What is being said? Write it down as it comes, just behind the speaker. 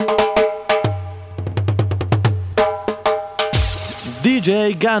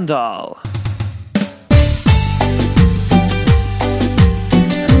DJ Gandhal.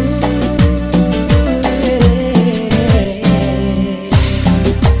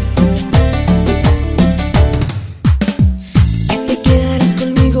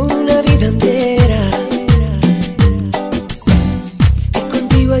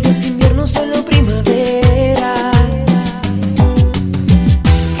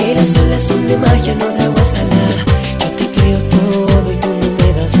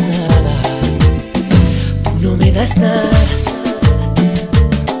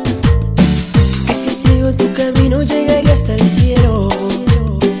 Que si sigo tu camino llegaría hasta el cielo.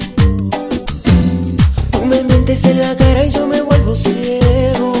 Tú me mientes en la cara y yo me vuelvo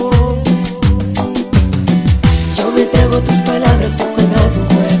ciego. Yo me trago tus palabras, tú juegas un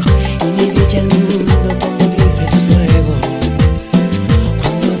juego y me brilla el mundo cuando dices luego.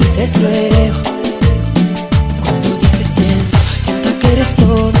 Cuando dices luego. Cuando dices siento que eres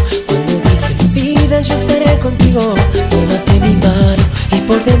todo. Cuando dices vida, yo estaré contigo. Tomas de mi mano y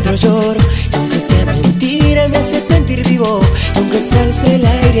por dentro lloro. Y aunque sea mentira me hace sentir vivo. Y aunque es falso el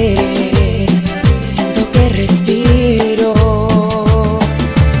aire, siento que respiro.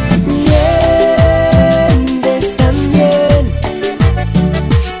 Mientes tan bien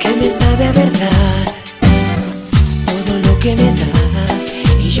que me sabe a verdad todo lo que me das.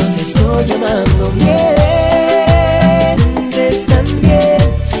 Y yo te estoy llamando. Mientes tan bien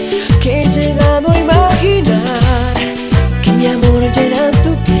que he llegado a imaginar que mi amor llenas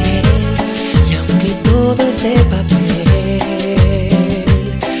tu piel. Y aunque todo es de papel,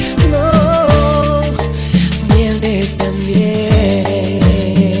 no, mientes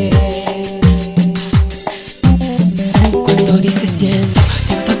también. Cuando dices siento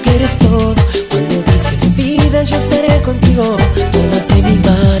que eres todo. Cuando dices vida, yo estaré contigo. Tomas de mi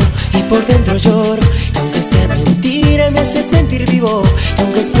mano y por dentro lloro. Y aunque sea mentira me hace sentir vivo. Y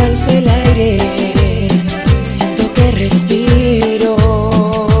aunque es falso el aire, siento que respiro.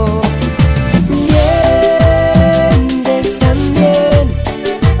 Mientes tan bien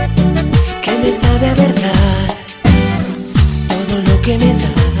que me sabe a verdad todo lo que me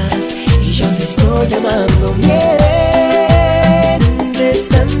das. Y yo te estoy llamando. Mientes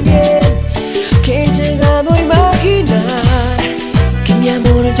tan bien que he llegado a imaginar que mi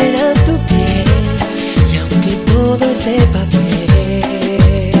amor llenas tu piel. Y aunque todo es de papel,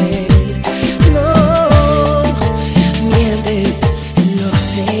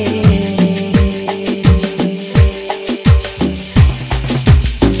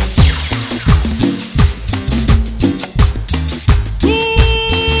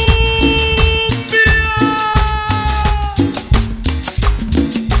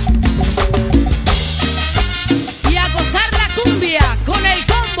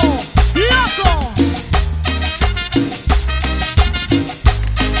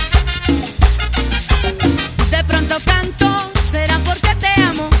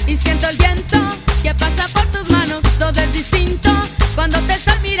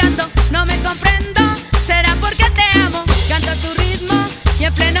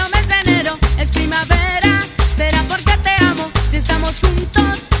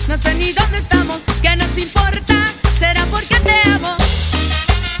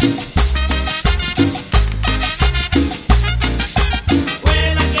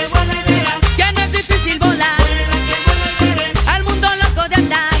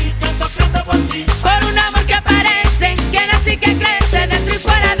 por un amor que aparece, que nace y que crece dentro y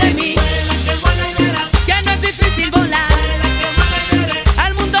fuera de mí.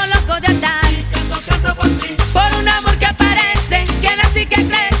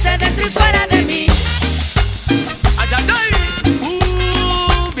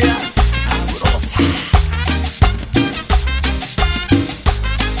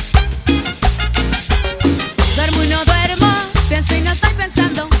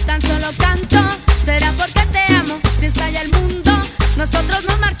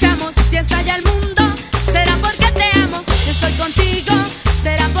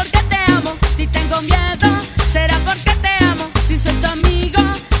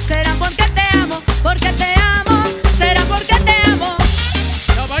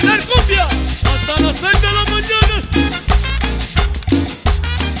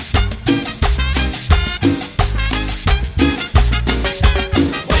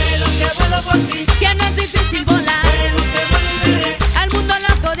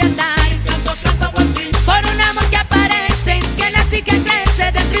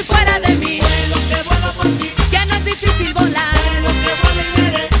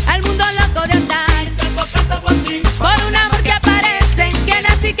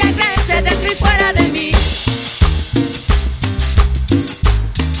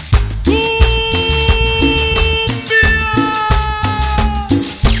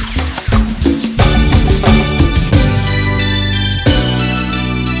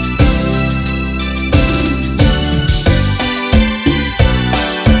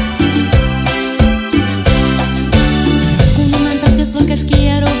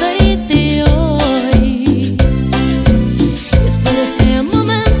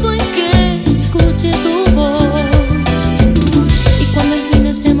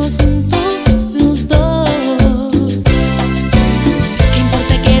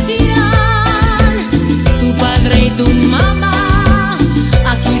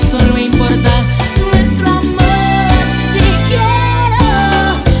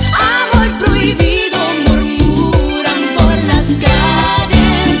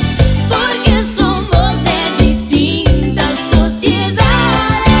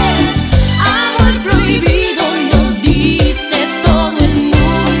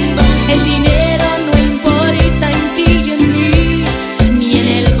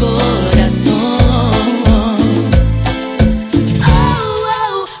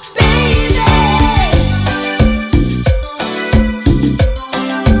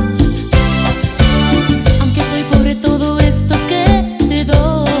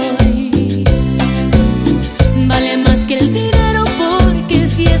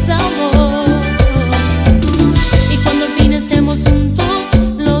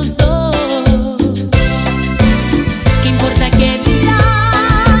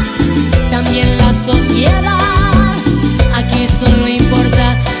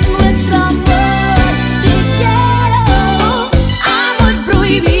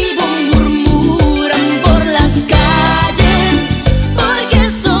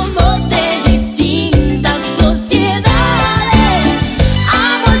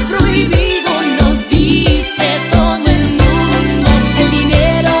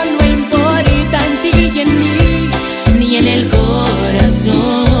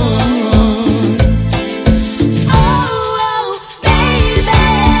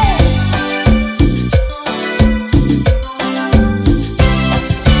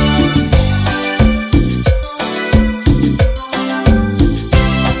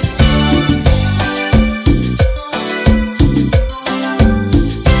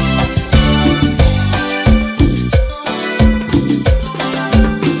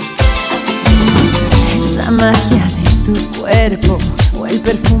 magia de tu cuerpo o el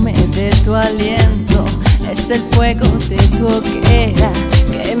perfume de tu aliento. Es el fuego de tu hoguera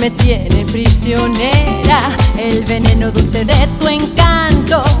que me tiene prisionera. El veneno dulce de tu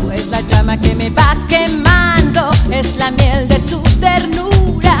encanto es la llama que me va quemando. Es la miel de tu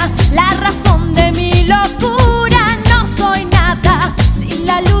ternura, la razón de mi locura. No soy nada sin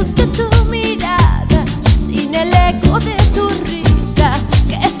la luz de tu mirada, sin el eco de tu risa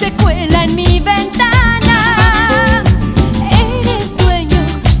que se cuela en mi ventana. Eres dueño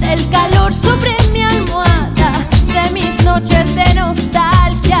del calor sobre mi almohada, de mis noches de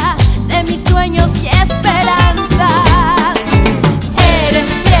nostalgia, de mis sueños y esperanzas. Eres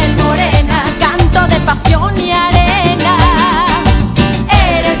piel morena, canto de pasión y arena.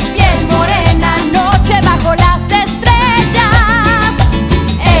 Eres piel morena, noche bajo las estrellas.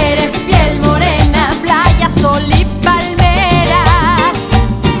 Eres piel morena, playa, sol y palmeras.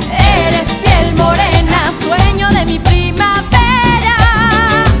 Eres piel morena, sueño de mi primavera.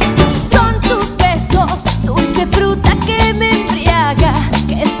 Son tus besos, dulce fruta que me embriaga,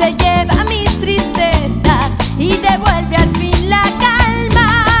 que se lleva mis tristezas y devuelve al fin la calma.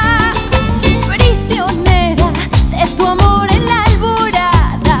 Prisionera de tu amor en la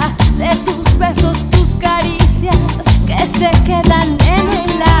alborada, de tus besos, tus caricias que se quedan en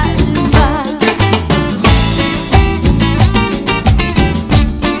el alma.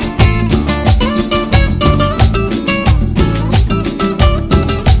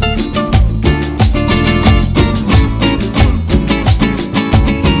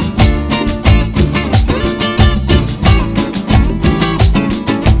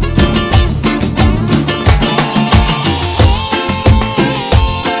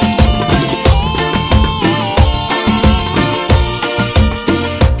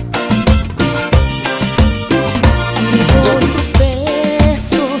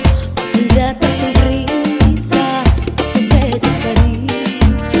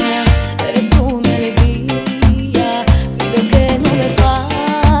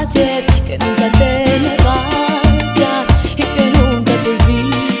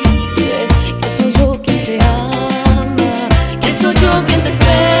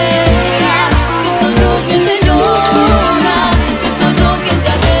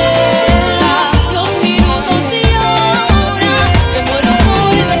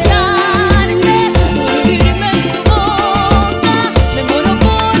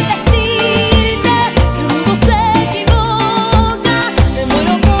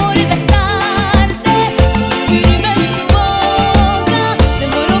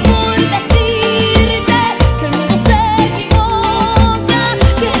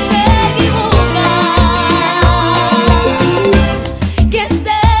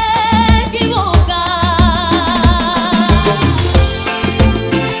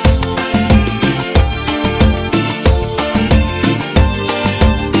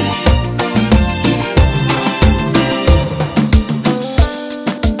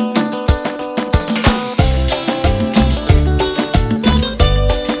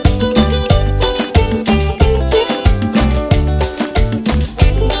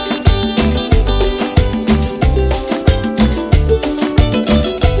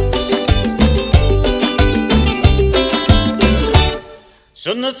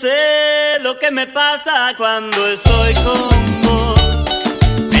 Yo no sé lo que me pasa cuando estoy con vos.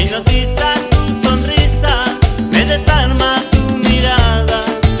 Me hipnotiza tu sonrisa, me desarma tu mirada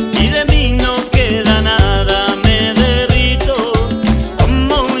y de mí no queda nada. Me derrito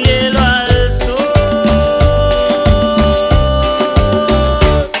como un hielo al sol.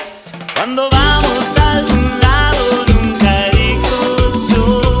 Cuando vamos a algún lado nunca elijo yo,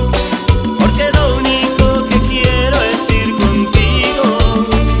 porque lo único que quiero es ir contigo.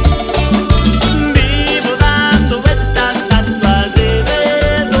 Vivo dando vueltas a tu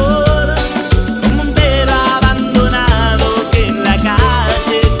alrededor, como un perro abandonado que en la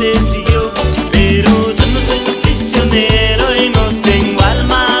calle te siguió. Pero yo no soy tu prisionero y no tengo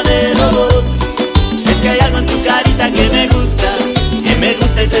alma de robot. Es que hay algo en tu carita que me gusta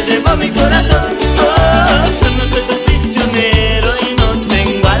y se llevó mi corazón. Oh, yo no soy tu prisionero y no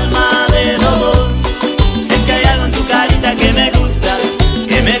tengo alma de robot. Es que hay algo en tu carita que me gusta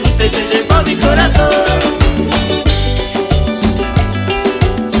y se llevó mi corazón.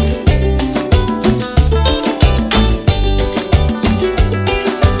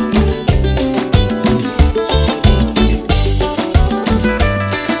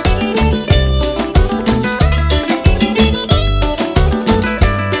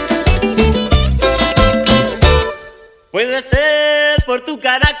 Puede ser por tu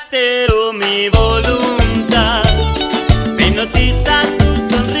carácter o mi voluntad. Me hipnotiza tu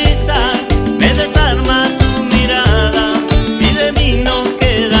sonrisa, me desarma tu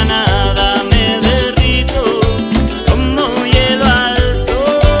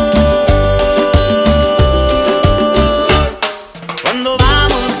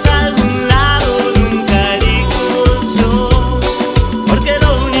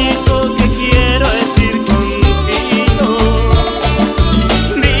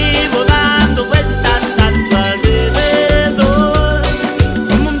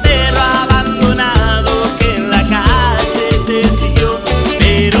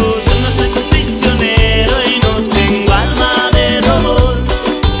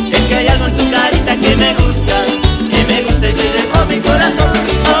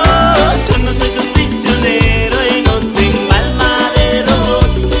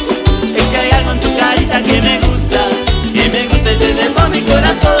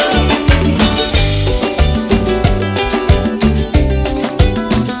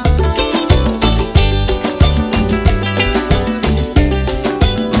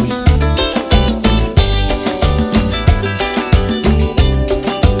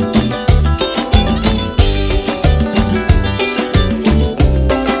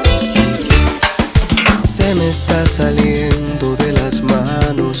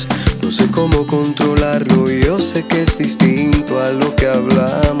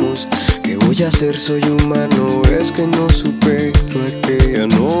ya ser soy humano, es que no supero aquella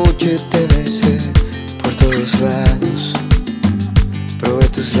noche. Te besé por todos lados, probé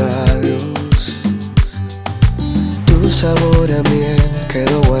tus labios, tu sabor a miel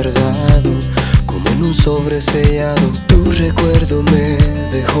quedó guardado como en un sobre sellado. Tu recuerdo me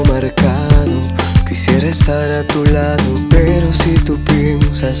dejó marcado, quisiera estar a tu lado, pero si tú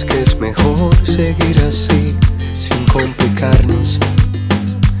piensas que es mejor seguir así, sin complicarnos,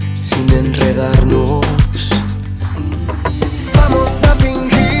 sin enredarnos, vamos a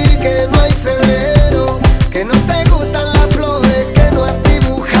fingir que no hay febrero, que no te gustan las flores, que no has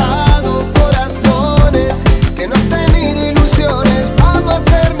dibujado corazones, que no has tenido ilusiones. Vamos a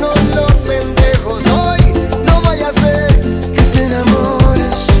hacernos los pendejos hoy, no vaya a ser que te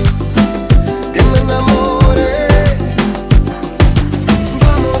enamores, que me enamore.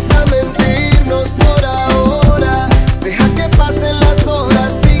 Vamos a mentirnos por ahora, deja que pasen las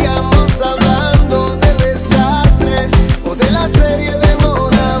horas, sigamos hablando de desastres o de la serie de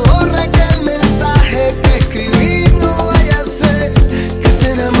moda. Borra que el mensaje que escribí no vaya a ser que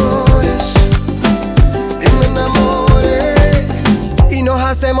te enamores, que me enamore. Y nos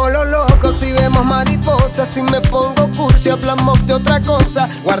hacemos los locos y vemos mariposas. Si me pongo cursi hablamos de otra cosa,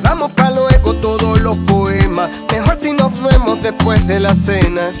 guardamos pa' luego todos los poemas. Mejor si nos vemos después de la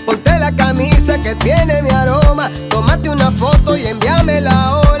cena. Ponte la camisa que tiene mi aroma, tómate una foto y envíamela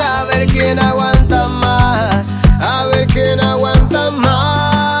ahora. A ver quién aguanta más, a ver quién aguanta más.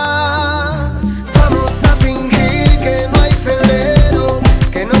 Vamos a fingir que no hay febrero,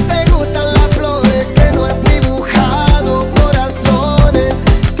 que no te gustan las flores, que no has dibujado corazones,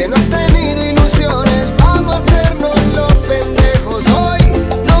 que no has tenido ilusiones. Vamos a hacernos los pendejos hoy,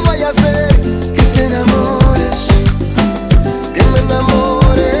 no vaya a ser que te enamores, que me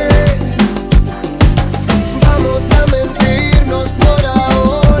enamore. Vamos a mentirnos por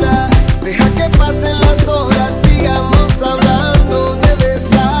ahora, deja que pasen las horas, sigamos hablando de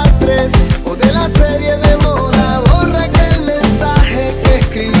desastres o de la serie de moda. Borra que el mensaje que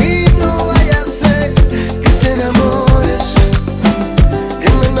escribí no vaya a ser que te enamores, que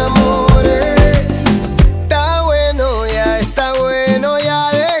me enamore. Está bueno, ya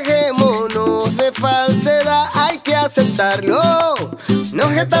dejémonos de falsedad, hay que aceptarlo,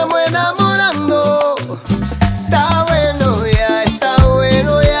 nos estamos enamorando. Está bueno ya,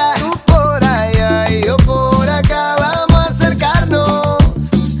 tú por allá y yo por acá, vamos a acercarnos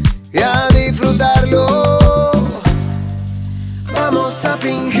y a disfrutarlo. Vamos a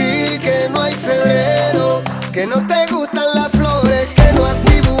fingir que no hay febrero, que no te gustan las flores, que no has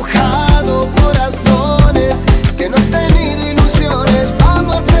dibujado corazones, que no has tenido ilusiones.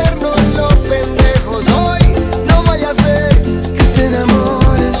 Vamos a hacernos los pendejos hoy, no vaya a ser que te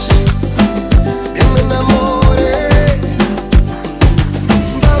enamores, que me enamore.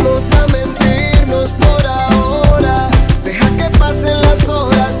 Vamos a mentirnos por ahora, deja que pasen las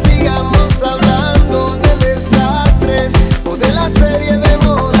horas, sigamos hablando de desastres o de la serie de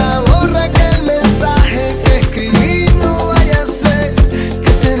moda. Borra que el mensaje que escribí no vaya a ser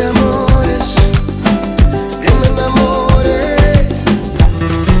que te enamores, que me enamore.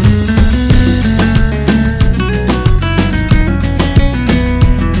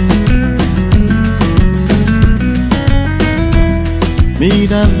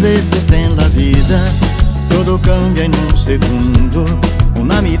 Mira, a veces en la vida todo cambia en un segundo.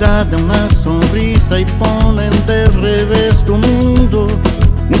 Una mirada, una sonrisa y ponen de revés tu mundo.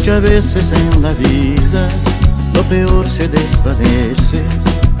 Muchas veces en la vida lo peor se desvanece,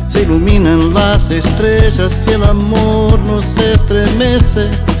 se iluminan las estrellas y el amor nos estremece.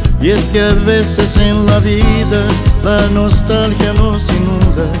 Y es que a veces en la vida la nostalgia nos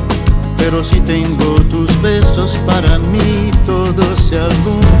inunda, pero si tengo tus besos, para mí todo se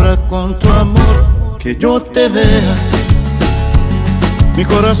alumbra con tu amor. Que yo te vea, mi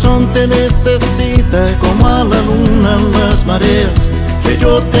corazón te necesita como a la luna las mareas. Que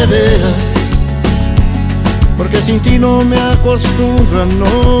yo te vea, porque sin ti no me acostumbro a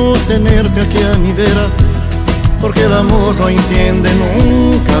no tenerte aquí a mi vera. Porque el amor no entiende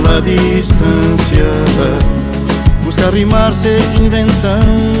nunca la distancia, busca rimarse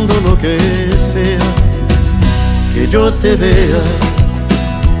inventando lo que sea. Que yo te vea,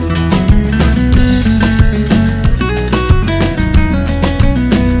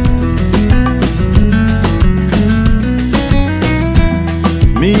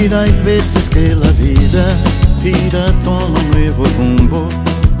 mira, hay veces que la vida gira, toma un nuevo rumbo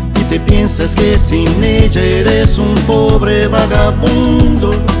y te piensas que sin ella eres un pobre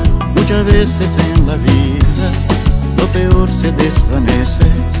vagabundo. Muchas veces en la vida lo peor se desvanece,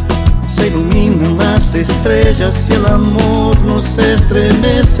 se iluminan las estrellas y el amor nos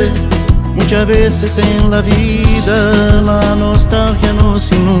estremece. Muchas veces en la vida la nostalgia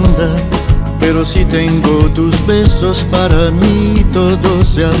nos inunda, pero si tengo tus besos para mí todo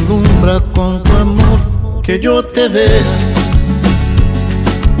se alumbra con tu amor. Que yo te vea,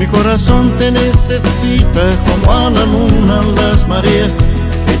 mi corazón te necesita como a la luna las mareas.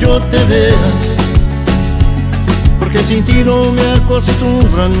 Que yo te vea, porque sin ti no me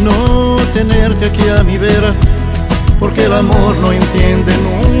acostumbro a no tenerte aquí a mi vera. Porque el amor no entiende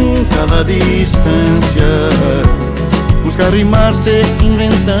nunca la distancia, busca rimarse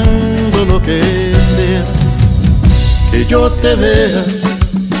inventando lo que sea. Que yo te vea,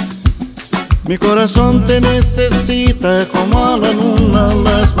 mi corazón te necesita como a la luna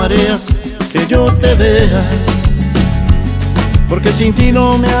las mareas. Que yo te vea, porque sin ti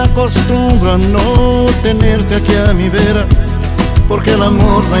no me acostumbro a no tenerte aquí a mi vera. Porque el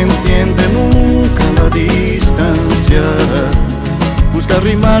amor no entiende nunca la distancia, busca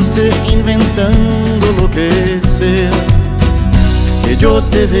rimarse inventando lo que sea. Que yo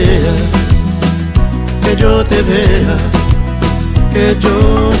te vea, que yo te vea, que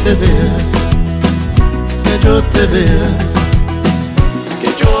yo te vea, que yo te vea, que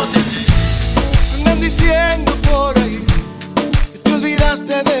yo te vea. Andan diciendo por ahí que te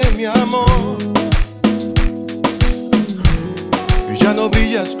olvidaste de mi amor, que ya no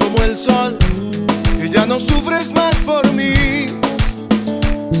brillas como el sol, que ya no sufres más por mí.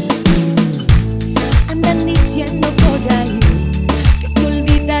 Andan diciendo por ahí que te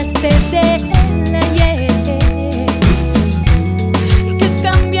olvidaste de él, y que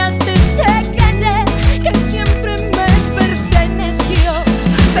cambiaste ese querer que siempre me perteneció.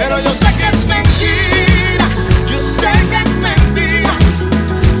 Pero yo sé que es mentira, yo sé que es mentira,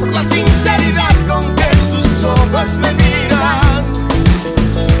 por la sinceridad con que tus ojos me miran.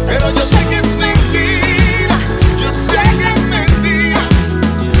 Pero yo sé que es mentira, yo sé que es mentira,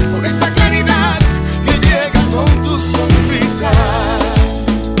 por esa claridad que llega con tu sonrisa.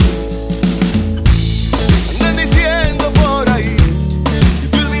 Andan diciendo por ahí que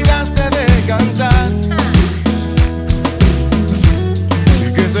te olvidaste de cantar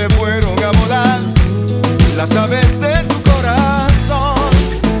y que se fueron a volar las aves de tu corazón.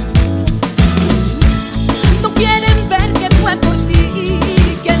 No quieren ver que fue por ti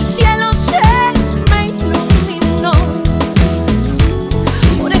que el cielo se me iluminó.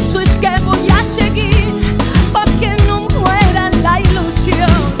 Por eso es que voy a seguir, pa' que no muera la ilusión.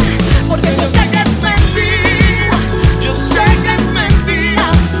 Porque yo sé que es mentira, Yo sé que es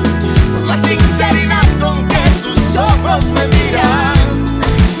mentira, por la sinceridad con que tus ojos me miran.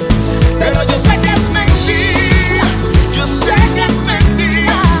 Pero yo sé que es mentira, yo sé que es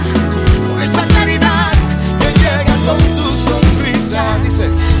mentira, por esa claridad que llega con tu sonrisa. Dice,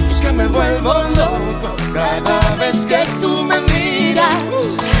 es que me vuelvo loco cada vez que tú me miras.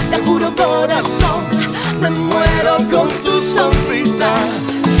 Te juro corazón, me muero con tu sonrisa.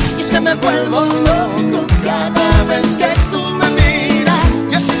 Es que me vuelvo loco cada vez que tú me miras.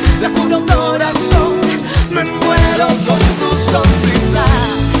 Te juro corazón, me muero con tu sonrisa.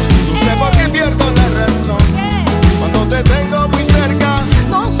 No sé por qué pierdo la razón cuando te tengo muy cerca.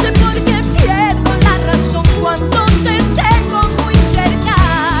 no sé por qué pierdo la razón cuando te tengo muy cerca.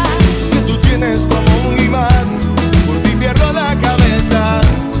 Es que tú tienes como un imán, por ti pierdo la cabeza.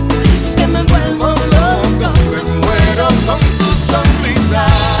 Es que me vuelvo loco, Me muero con tu sonrisa.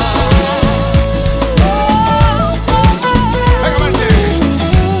 Venga, Martín.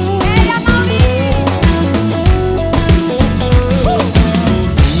 ella mami.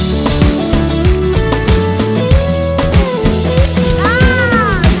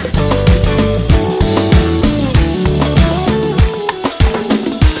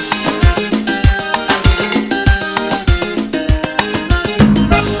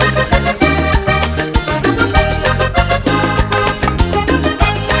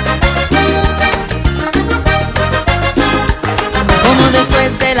 Como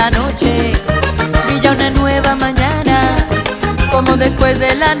después de la noche brilla una nueva mañana. Como después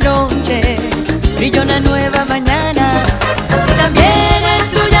de la noche brilla una nueva mañana. Así también en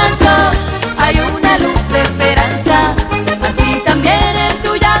tu llanto hay una luz de esperanza. Así también en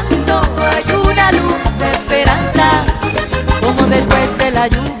tu llanto hay una luz de esperanza. Como después de la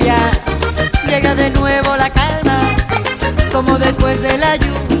lluvia llega de nuevo la calma. Como después de la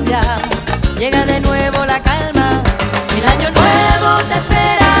lluvia llega de nuevo la calma. El año nuevo te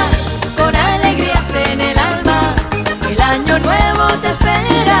espera con alegrías en el alma. El año nuevo te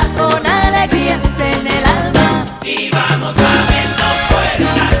espera con alegrías en el alma. Y vamos abriendo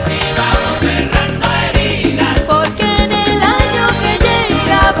puertas y vamos cerrando heridas. Porque en el año que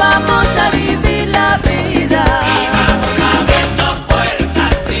llega vamos a vivir la vida. Y vamos abriendo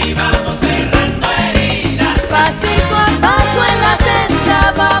puertas y vamos cerrando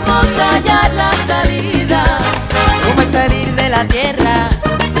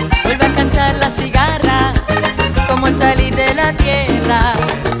tierra,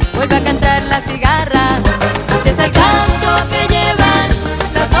 vuelve a cantar la cigarra. Así es el canto que llevan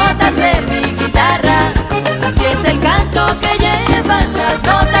las notas de mi guitarra. Así es el canto que llevan las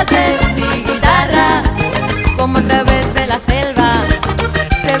notas de mi guitarra. Como a través de la selva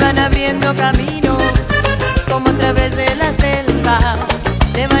se van abriendo caminos, como a través de la selva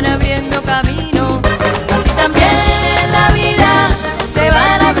se van abriendo caminos. Así también en la vida se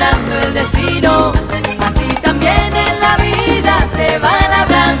va labrando el destino. Así también en la vida se va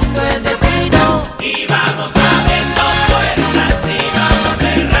labrando el destino. Y vamos abriendo puertas y vamos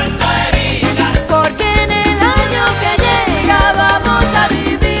cerrando heridas, Porque en el año que llega vamos a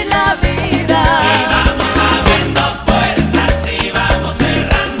vivir la vida. y vamos abriendo puertas y vamos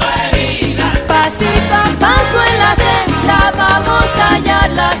cerrando heridas. Pasito a paso en la senda vamos a hallar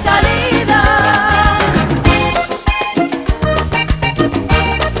la salida.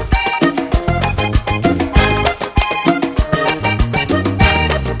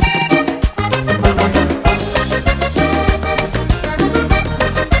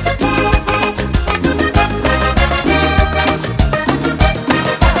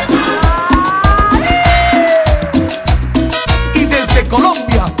 Y desde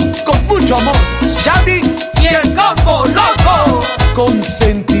Colombia, con mucho amor, Shadi y el Combo Loco, con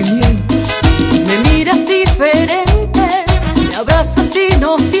sentimiento. Me miras diferente, me abrazas y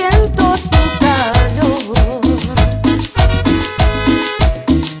no siento tu calor.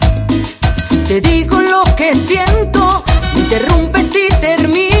 Te digo lo que siento, me interrumpes y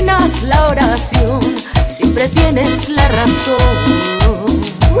terminas la oración. Siempre tienes la razón.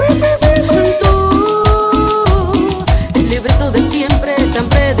 Tú, el libreto de siempre tan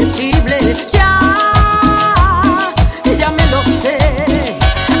predecible, ya me lo sé.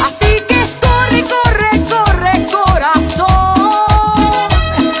 Así que corre, corre, corre, corazón.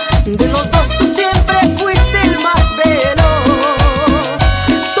 De los dos tú siempre fuiste el más veloz.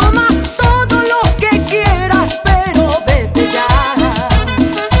 Toma todo lo que quieras, pero vete ya.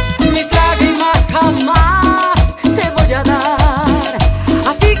 Mis lágrimas jamás te voy a dar.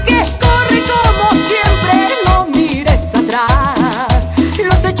 Así que corre como siempre, no mires atrás.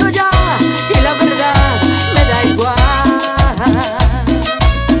 Lo has hecho ya y la verdad me da igual.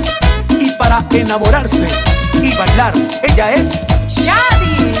 Y para enamorarse y bailar, ella es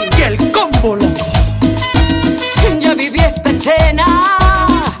Shadi, y el Combo Loco. ya viví esta escena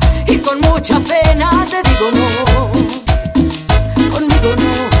y con mucha pena te digo no, conmigo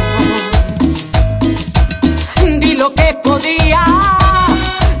no. Di lo que podía,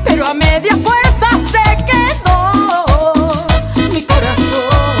 pero a media fuerza se quedó mi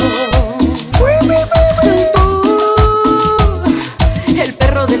corazón. Tú, el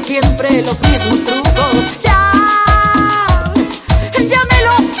perro de siempre, los mismos trucos, ya me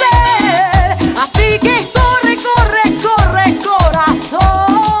lo sé. Así que corre, corre, corre,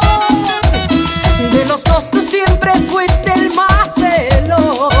 corazón. De los dos tú siempre fuiste el más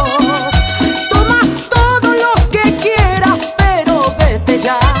veloz. Toma todo lo que quieras, pero vete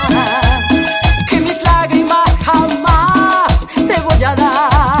ya. Que mis lágrimas jamás te voy a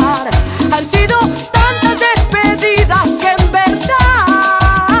dar. Han sido tantas despedidas que en verdad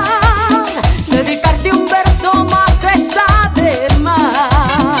dedicarte un verso más está de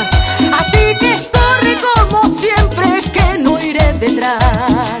más. Así que corre como siempre, que no iré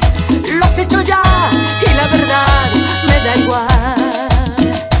detrás. Lo has hecho ya y la verdad me da igual.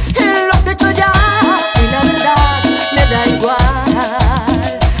 Lo has hecho ya y la verdad me da igual.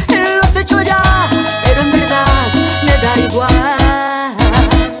 Lo has hecho ya, pero en verdad me da igual.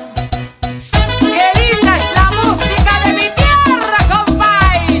 ¡Qué linda es la música de mi tierra,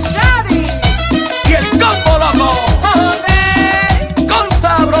 compay! Shadi, Y el Combo Loco, con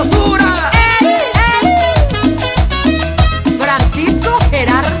sabrosura. Francisco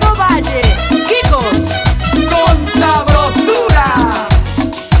Gerardo Valle, Kikos. Con sabrosura.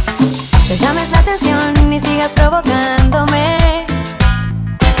 Que llames la atención y sigas provocándome,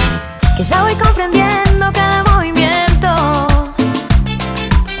 que ya voy comprendiendo cada movimiento.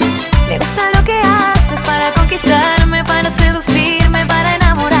 Me gusta lo que haces para conquistarme, para seducirme, para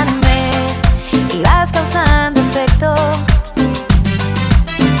enamorarme, y vas causando efecto.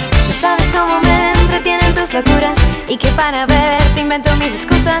 No sabes cómo me entretienen tus locuras, y que para verte invento mil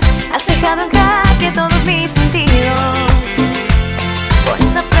excusas. Has dejado en jaque todos mis sentidos.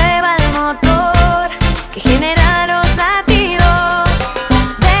 Pones a prueba el motor que genera los latidos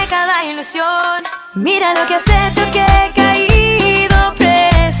de cada ilusión. Mira lo que has hecho, que he caído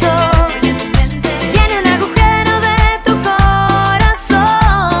preso. Tiene un agujero de tu corazón,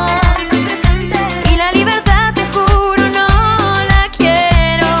 y la libertad, te juro, no la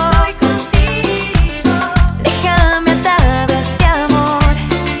quiero. Déjame atado a este amor.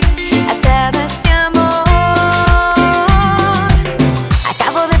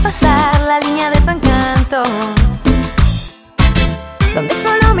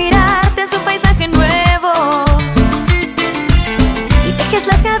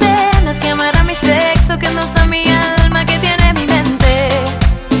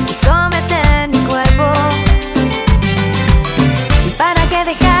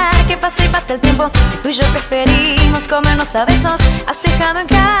 tiempo. Si tú y yo preferimos comernos a besos, has dejado en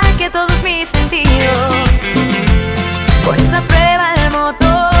jaque todos mis sentidos. Pues a prueba el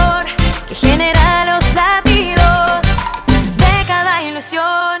motor que genera los latidos de cada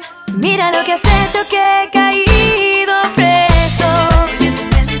ilusión. Mira lo que has hecho, que he caído preso y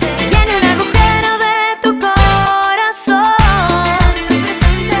en un agujero de tu corazón.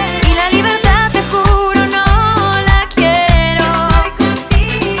 Y la libertad, te juro, no la quiero.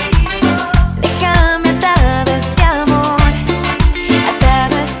 Déjame atado a este amor,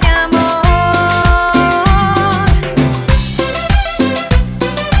 atado a este amor.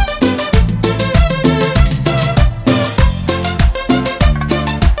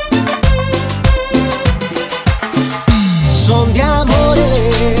 Son de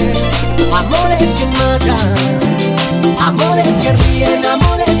amores, amores que matan, amores que ríen,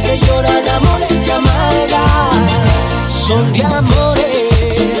 amores que lloran, amores que amargan. Son de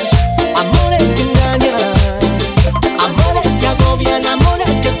amores, amores que engañan, amores que agobian,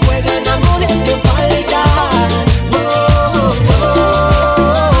 amores que juegan, amores que faltan.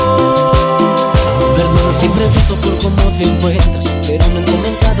 Perdón, siempre visto por cómo te encuentras, pero me han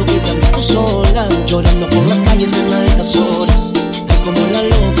comentado que también tú sola, llorando por las calles en altas horas. Ay, como la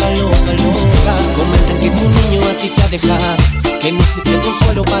loca, loca, loca. Comentan que tu niño a ti te ha dejado, que no existe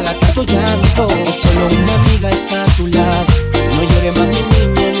consuelo para tanto llanto, que solo una amiga está a tu lado. No llores más, mi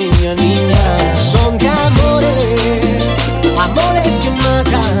niña, niña, niña. Son de amores, amores que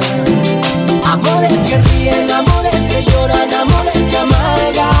matan, amores que ríen, amores que lloran, amores que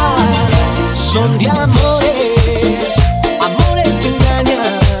amargan. Son de amores, amores que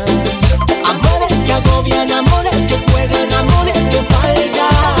engañan, amores que agobian, amores que juegan, amores que faltan.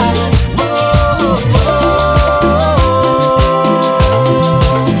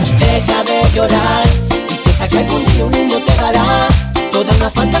 Deja de llorar y piensa que algún día un niño te dará toda una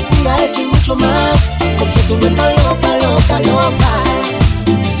fantasía, es y mucho más, porque tú no estás loca, loca, loca.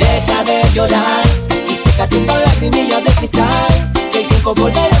 Deja de llorar y cicatriza lagrimillas de cristal, que el tiempo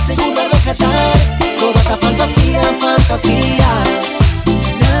volverá seguro a rescatar toda esa fantasía, fantasía.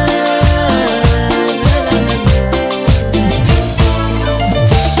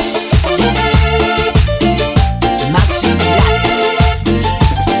 Maxi Relax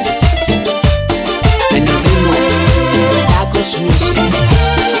en el ritmo de Tacos Music.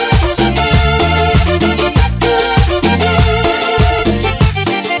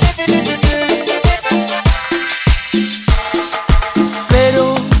 Pero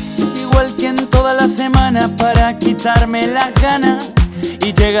igual que en toda la semana para quitarme las ganas,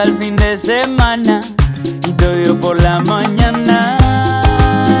 y llega el fin de semana y te odio por la mañana.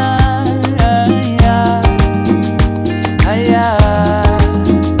 Ay, ay, ay, ay.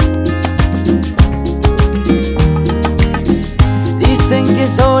 Dicen que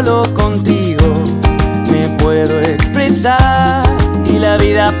solo contigo me puedo expresar, y la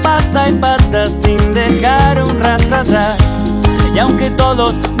vida pasa y pasa sin dejar un rastro atrás. Y aunque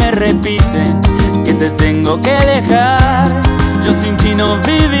todos me repiten que te tengo que dejar, yo sin ti no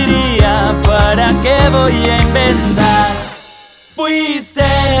viviría, ¿para qué voy a inventar? Fuiste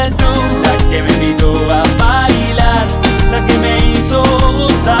tú la que me invitó a bailar, la que me hizo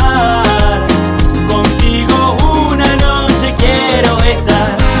gozar. Contigo una noche quiero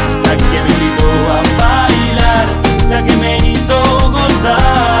estar, la que me invitó a bailar, la que me hizo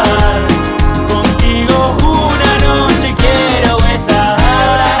gozar. Contigo una noche quiero estar.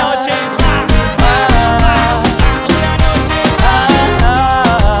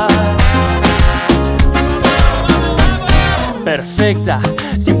 Perfecta,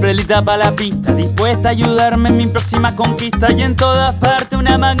 siempre lista para la pista, dispuesta a ayudarme en mi próxima conquista. Y en todas partes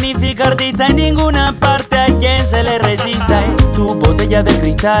una magnífica artista, en ninguna parte hay quien se le resista. En tu botella de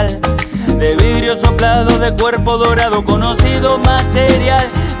cristal, de vidrio soplado, de cuerpo dorado, conocido material,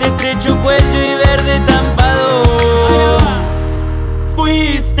 de estrecho cuello y verde estampado.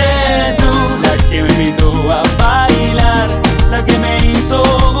 Fuiste tú la que me invitó a bailar, la que me hizo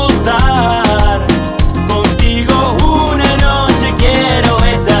gozar. Contigo una noche quiero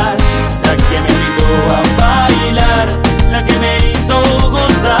estar, la que me invitó a bailar, la que me hizo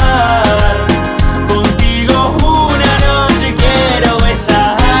gozar. Contigo una noche quiero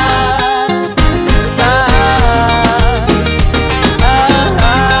estar.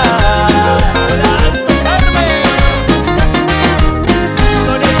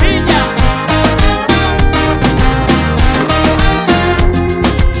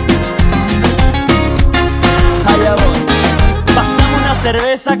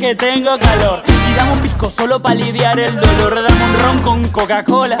 Cerveza que tengo calor, y dame un pisco solo para aliviar el dolor. Dame un ron con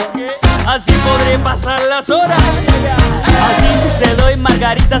Coca-Cola, así podré pasar las horas. A ti te doy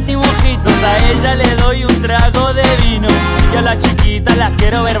margaritas y mojitos, a ella le doy un trago de vino. Y a la chiquita las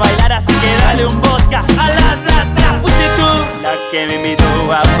quiero ver bailar, así que dale un vodka a la rata. Fuiste tú la que me invitó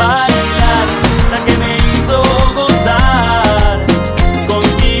a bailar, la que me hizo gozar.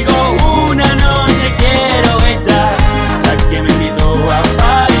 Contigo una noche quiero estar, la que me invitó a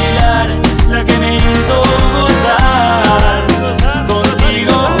bailar, la que me hizo gozar.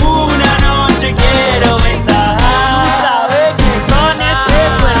 Contigo una noche quiero estar. Tú sabes que con ese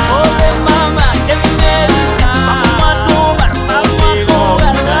cuerpo de mamá que me dice vamos a tomar, vamos a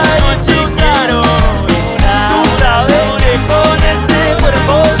jugar la noche quiero estar. Tú sabes que con ese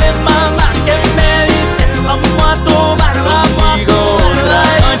cuerpo de mamá que me dice vamos a tomar, vamos a jugar la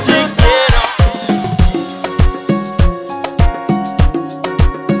noche quiero.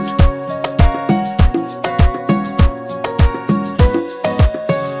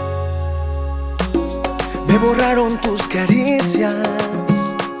 Me borraron tus caricias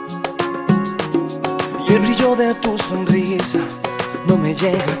y el brillo de tu sonrisa no me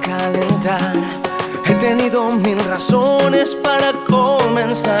llega a calentar. He tenido mil razones para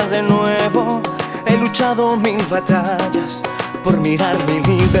comenzar de nuevo. He luchado mil batallas por mirar mi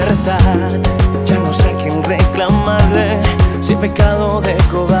libertad. Ya no sé a quién reclamarle, si pecado de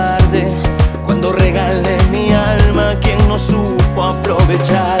cobarde, cuando regalé mi alma a quien no supo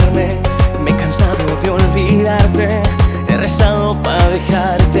aprovecharme. Me he cansado de olvidarte, he rezado para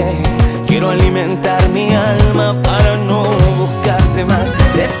dejarte. Quiero alimentar mi alma para no buscarte más.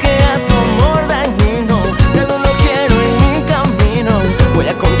 Es que a tu amor dañino ya no lo quiero en mi camino. Voy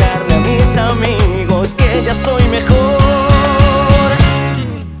a contarle a mis amigos que ya estoy mejor.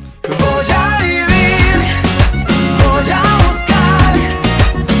 Voy a vivir, voy a buscar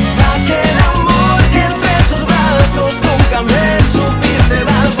aquel amor que entre tus brazos nunca me supiste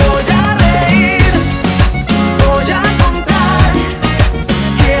dar. Voy a reír, voy a contar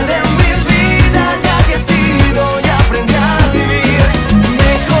que de mi vida ya te has ido y aprendí a vivir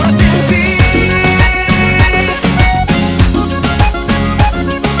mejor sin ti.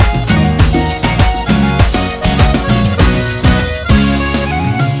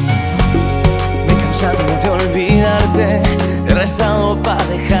 Me he cansado de olvidarte, he rezado para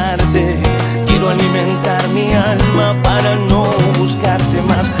dejarte. Quiero alimentar mi alma para no buscarte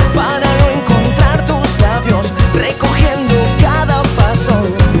más, para no encontrar tus labios recogiendo cada paso.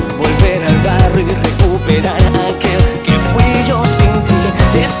 Volver al barrio y recuperar aquel que fui yo sin ti.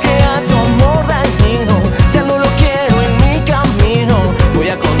 Es que a tu amor dañino ya no lo quiero en mi camino. Voy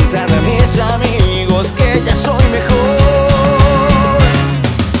a contarle a mis amigos que ya soy mejor.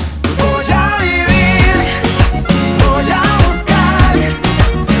 Voy a vivir, voy a buscar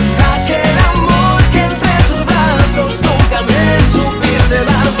aquel amor que entre tus brazos nunca me supiste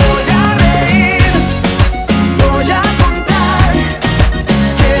dar. Voy a reír, voy a contar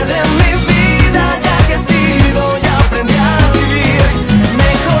que de mi vida ya te has ido y aprendí a vivir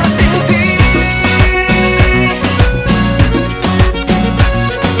mejor sin ti.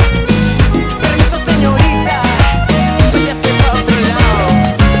 Permiso, señorita, váyase pa' otro lado.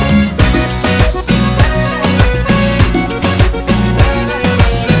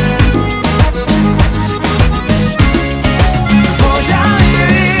 Voy a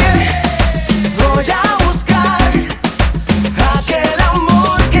vivir, voy a buscar aquel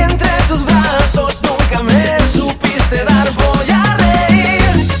amor que entre tus brazos nunca me supiste dar. Voy a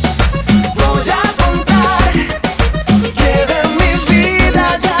reír, voy a contar que de mi vida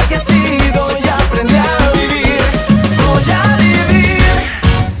ya te has ido y aprendí a vivir. Voy a vivir,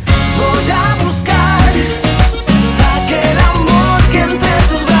 voy a buscar aquel amor que entre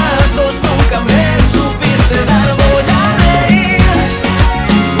tus brazos nunca me supiste dar. Voy a reír,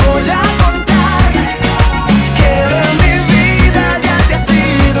 voy a contar que de mi vida ya te has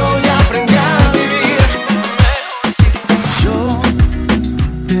ido y aprendí a vivir. Yo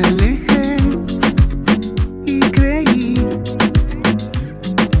te alejé y creí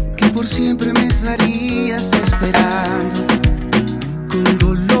que por siempre me estarías esperando. Con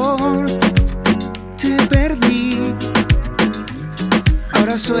dolor te perdí.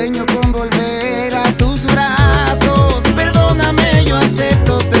 Ahora sueño con volver a tus brazos. Perdóname, yo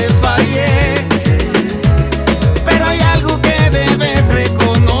acepto, te fallé. Pero hay algo que debes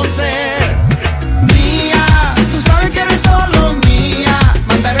reconocer. Mía, tú sabes que eres solo mía.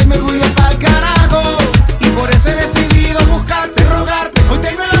 Mandaré mi orgullo pa'l carajo. Y por eso he decidido buscarte, rogarte. Hoy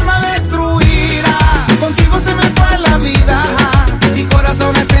tengo el alma destruida. Contigo se me fue la vida. Mi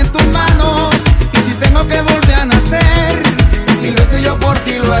corazón está en tus manos. Y si tengo que volver a nacer, mil veces yo por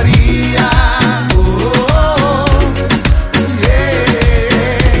ti lo haría. Oh, oh, oh. Yeah.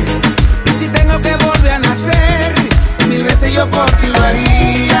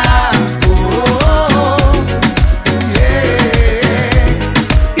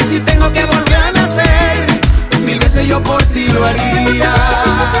 tengo que volver a nacer, 1000 veces yo por ti lo haría.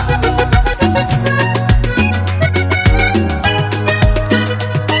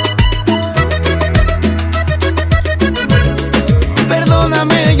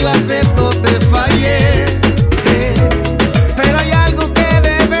 Perdóname, yo acepto, te fallé, pero hay algo que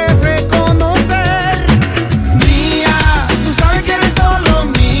debes reconocer. Mía, tú sabes que eres solo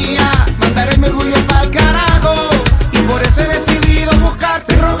mía. Mandaré mi orgullo pa'l carajo, y por eso he decidido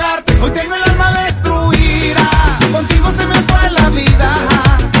buscarte, rogarte. Hoy tengo el alma destruida, contigo se me fue la vida.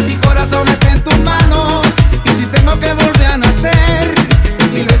 Mi corazón está en tus manos, y si tengo que volver a nacer,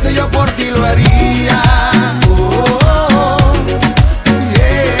 1000 veces yo por ti lo haría.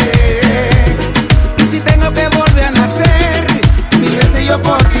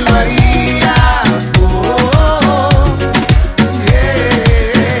 Por ti lo haría,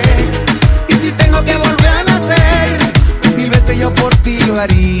 y si tengo que volver a nacer, 1000 veces yo por ti lo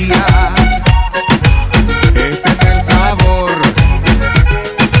haría. Este es el sabor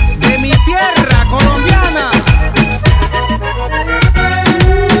de mi tierra colombiana.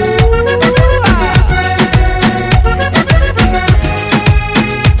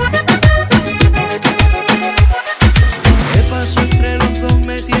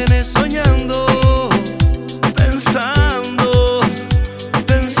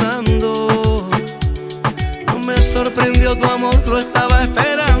 Tu amor lo estaba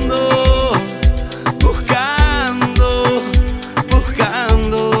esperando, buscando,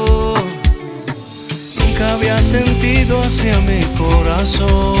 buscando. Nunca había sentido hacia mi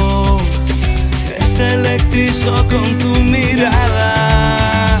corazón, que se electrizó con tu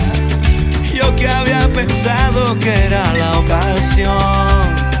mirada. Yo que había pensado que era la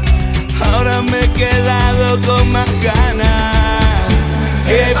ocasión, ahora me he quedado con más ganas.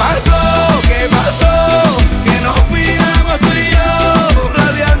 ¿Qué pasó? ¿Qué pasó? Que nos miramos tú y yo,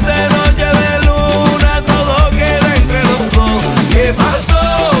 radiante noche de luna, todo queda entre los dos. ¿Qué pasó?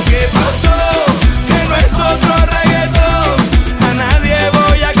 ¿Qué pasó? Que no es otro reggaetón, a nadie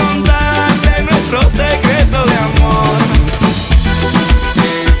voy a contarle nuestro secreto de amor.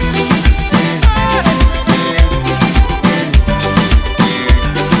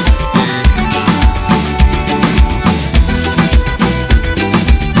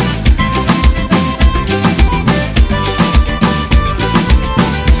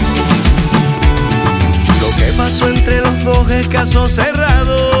 Entre los dos es caso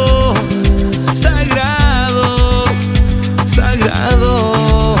cerrado, sagrado,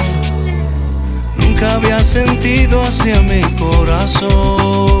 sagrado. Nunca había sentido hacia mi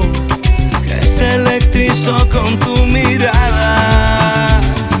corazón, que se electrizó con tu mirada.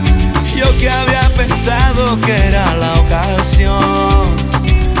 Yo que había pensado que era la ocasión,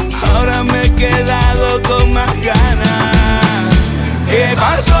 ahora me he quedado con más ganas. ¿Qué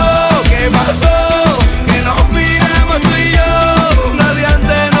pasó? ¿Qué pasó? Nos miramos tú y yo,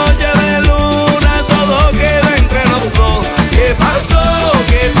 radiante noche de luna, todo queda entre los dos. ¿Qué pasó?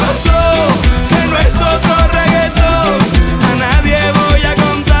 ¿Qué pasó? Que no es otro reggaetón, a nadie voy a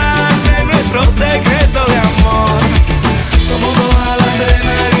contarle nuestro secreto de amor. Somos dos alas de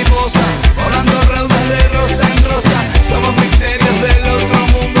mariposa, volando raudas de rosa en rosa. Somos misterios del otro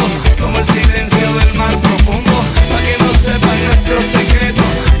mundo, como el silencio del mar profundo. Pa' que no sepan nuestro secreto,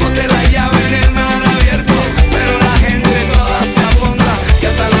 ponte la llave en el mar abierto. Pero la gente toda se apunta, y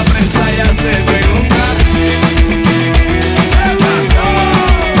hasta la prensa ya se pregunta.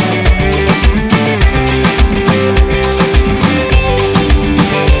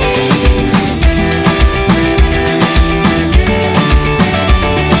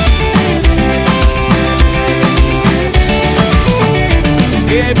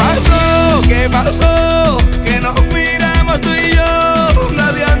 ¿Qué pasó? ¿Qué pasó? ¿Qué pasó? Que nos miramos tú y yo,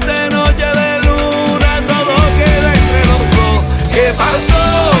 radiante noche de luna, todo queda entre los dos. ¿Qué pasó?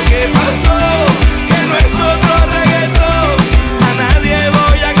 ¿Qué pasó? Que no es otro reggaetón, a nadie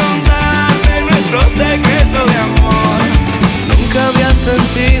voy a contarle nuestro secreto de amor. Nunca había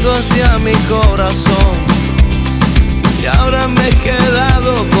sentido hacia mi corazón, y ahora me he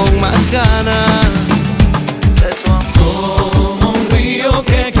quedado con más ganas de tu amor. Como un río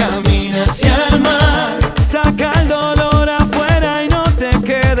que camina hacia el mar, Saca el dolor afuera y no te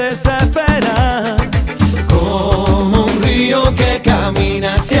quedes a esperar. como un río que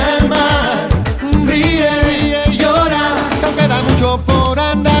camina hacia el mar. Ríe, ríe y llora, aún queda mucho por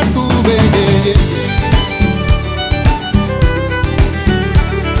andar, tu bebé.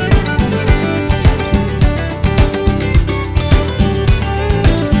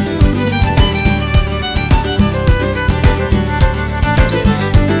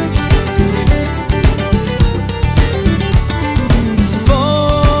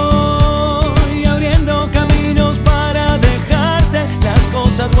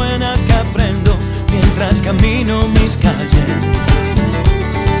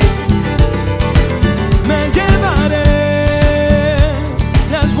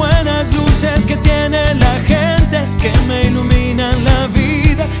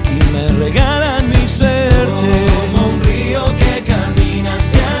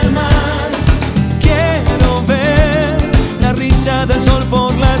 sol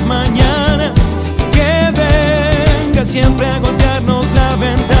por las mañanas, que venga siempre a golpearnos la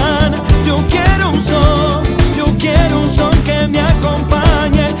ventana. Yo quiero un sol que me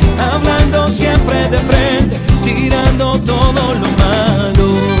acompañe, hablando siempre de frente, tirando todo lo malo.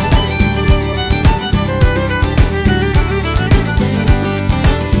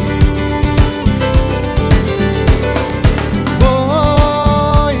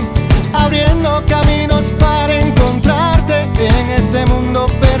 Voy abriendo caminos para encontrarte en este mundo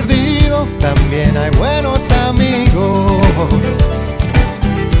perdido. También hay buenos amigos.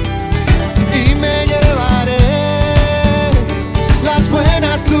 Y me llevaré las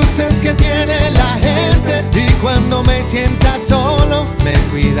buenas luces que tiene la gente. Y cuando me sienta solo, me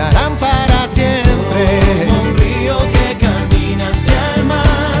cuidarán para siempre. Como un río que camina hacia el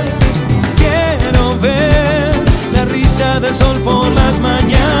mar, quiero ver la risa del sol por las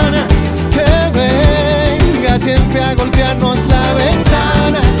mañanas, Que venga siempre a golpearnos la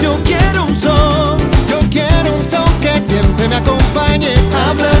ventana. yo quiero un sol Que siempre me acompañe,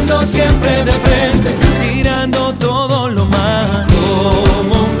 hablando siempre de frente, tirando todo lo malo.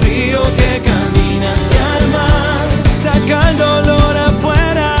 Como un río que camina hacia el mar, saca el dolor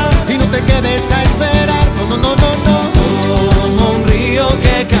afuera. y no te quedes a esperar, no, no, no, no. Como un río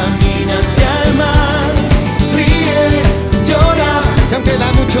que camina hacia el mar, ríe, llora. Que aunque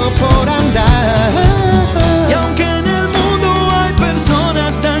da mucho por andar, Y aunque en el mundo hay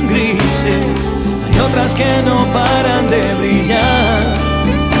personas tan grises, hay otras que no paran de brillar.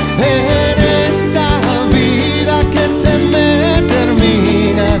 en esta vida que se me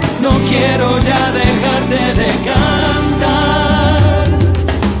termina, No quiero ya dejarte de cantar.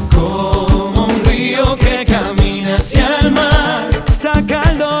 Como un río que camina hacia el mar, saca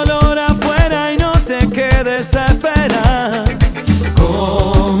el dolor afuera y no te quedes a esperar.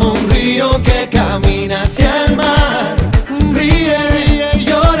 Como un río que camina hacia el mar, ríe, ríe y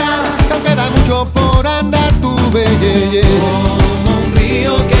llora. que aunque da mucho por andar, tu belleza. Como un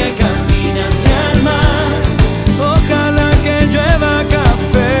río que camina hacia el mar, ojalá que llueva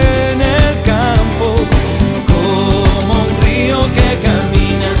café en el campo. Como un río que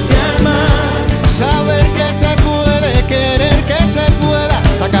camina hacia el mar, Saber que se puede, querer que se pueda,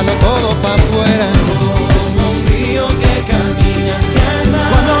 sacando todo pa' afuera. como un río que camina hacia el mar.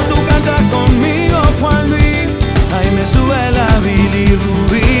 Cuando tú cantas conmigo, Juan Luis, ahí me sube la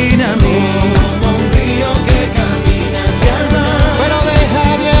bilirrubina a mí. Como un río que camina hacia el mar. Pero deja,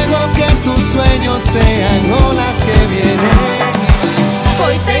 Diego, que tus sueños sean olas que vienen.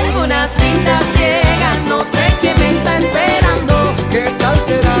 Hoy tengo una cita ciega, no sé quién me está esperando. ¿Qué tal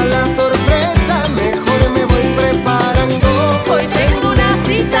será la sorpresa? Mejor me voy preparando. Hoy tengo una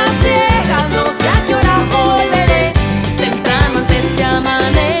cita ciega, no sé a qué hora volveré. Temprano antes que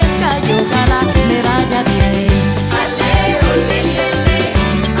amanezca y ojalá me vaya bien. Aleo, le,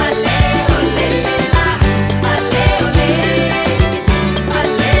 aleo, le, la, aleo, le,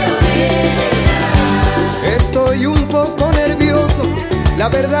 Estoy un poco nervioso, la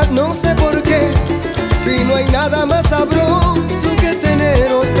verdad no sé por qué. Si no hay nada más sabroso que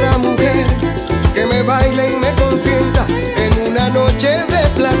tener otra mujer que me baile y me consienta en una noche de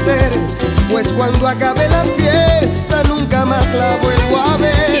placer. Pues cuando acabe la fiesta nunca más la vuelvo a Y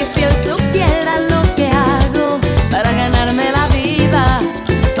ver. si él supiera lo que hago para ganarme la vida,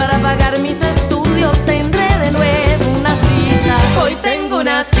 para pagar mis estudios, tendré de nuevo una cita. Hoy tengo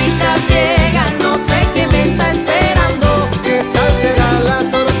una cita ciega, no sé qué me está esperando. ¿Qué tal será la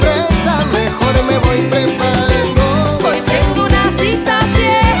sorpresa? Mejor me voy preparando. Hoy tengo una cita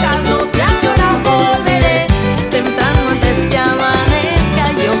ciega, no sé a qué hora volveré. Temprano antes que amanezca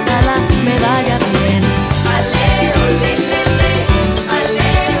y ojalá me vaya bien. Aleo, le,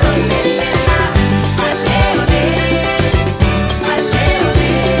 aleo, le, la, aleo,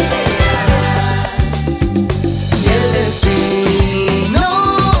 Y el destino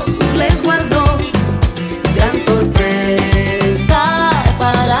les guardó gran sorpresa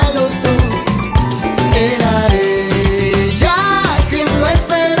para los dos. Era ella quien lo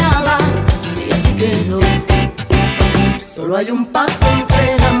esperaba y así quedó. Solo hay un paso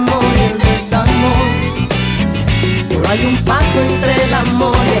entre el amor y el desamor. Solo hay un paso entre el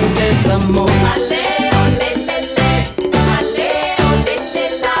amor y el desamor. Aleo, le, aleo, le,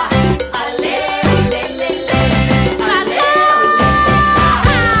 la, aleo, le, aleo,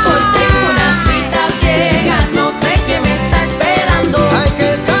 Hoy tengo una cita ciega, no sé qué me está esperando. Ay,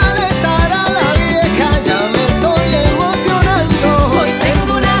 ¿qué tal estará la vieja? Ya me estoy emocionando. Hoy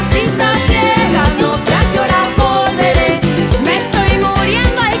tengo una cita ciega, no sé a qué hora volveré. Me estoy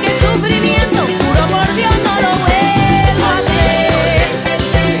muriendo, ay qué sufrimiento, juro por Dios no lo vuelvo a hacer.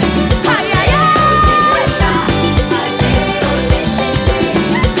 Ay, ay, ay.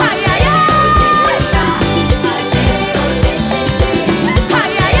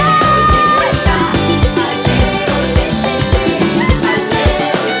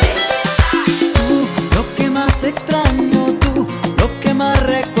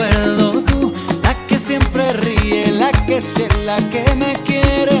 eres fiel, la que me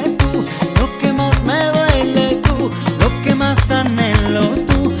quiere tú, lo que más me duele tú, lo que más anhelo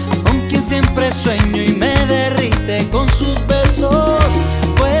tú, con quien siempre sueño y me derrite con sus besos.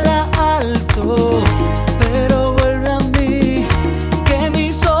 Vuela alto, pero vuelve a mí, que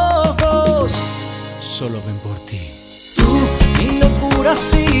mis ojos solo ven por ti. Tú, mi locura has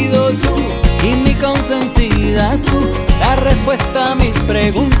sido tú, y mi consentida tú, la respuesta a mis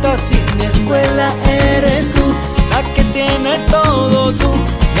preguntas y mi escuela eres tú, la que tiene todo tú,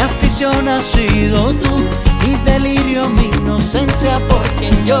 mi afición has sido tú, mi delirio, mi inocencia, por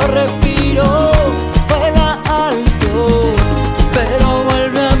quien yo respiro. Vuela alto, pero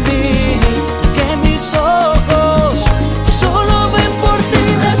vuelve a mí, que mis ojos solo ven por ti.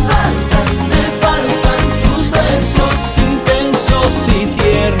 Me faltan tus besos intensos y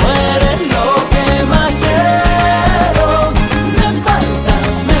tiernos, eres lo que más quiero.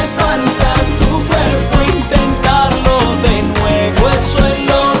 Me falta tu cuerpo, intentarlo de nuevo, eso es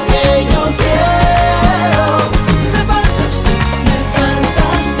lo que yo quiero. Me faltas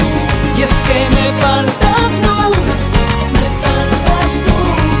tú, y es que me faltas tú.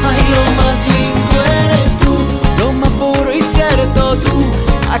 Ay, lo más lindo eres tú, lo más puro y cierto tú,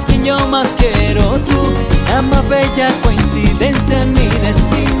 a quien yo más quiero tú, la más bella coincidencia en mi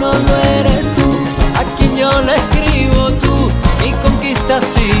destino lo eres tú, a quien yo le escribo tú, mi conquista has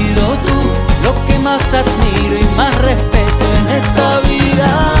sido tú, lo que más admiro y más respeto en esta vida.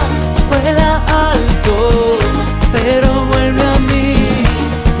 Vuela alto, pero vuelve a mí,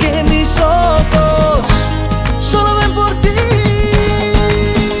 que mis ojos solo ven por ti.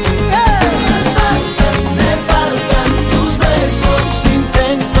 Me faltan tus besos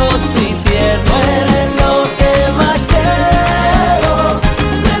intensos y tiernos, eres lo que más quiero.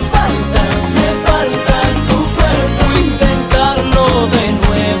 Me falta tu cuerpo, intentarlo de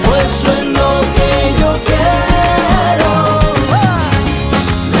nuevo, eso es lo que yo quiero.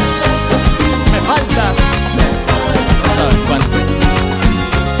 Me faltas, no sabes cuánto.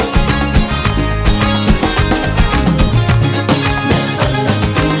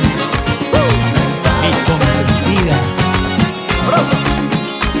 Mi consentida. ¡Sabroso!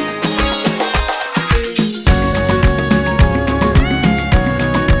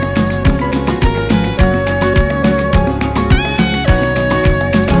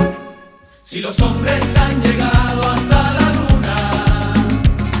 Si los hombres han llegado hasta la luna,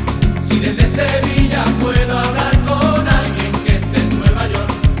 si desde Sevilla puedo hablar con alguien que esté en Nueva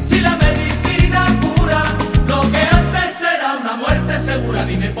York, si la medicina cura lo que antes era una muerte segura,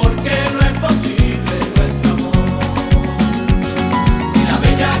 dime por qué no es posible nuestro amor. Si la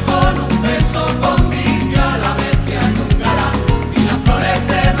bella con un beso convivió a la bestia en un galán, si las flores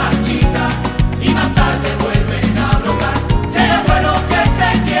se marchitan y más tarde vuelven a brotar, si hay abuelos que se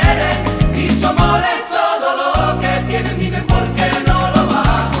quieren y su amor es todo lo que tienen, dime por qué no lo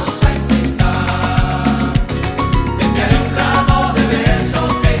vamos a intentar. Te enviaré un ramo de besos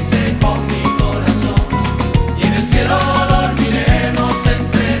que hice con mi corazón, y en el cielo dormiremos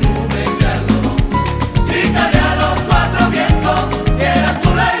entre nubes de algodón. Gritaré a los cuatro vientos que eras tú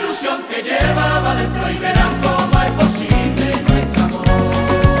la ilusión que llevaba dentro, y verán cómo es posible nuestro amor.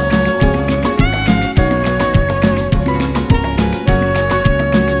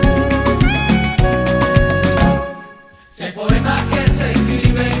 Si hay poemas que se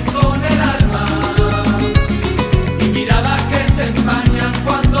escriben con el alma y miradas que se empañan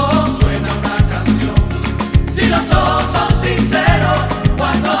cuando suena una canción, si los ojos son sinceros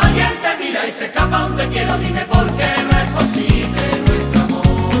cuando alguien te mira y se escapa un te quiero, dime por qué no es posible nuestro amor.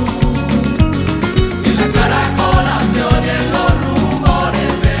 Si en la caracola se oyen los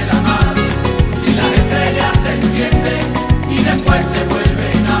rumores de la mar, si las estrellas se encienden y después se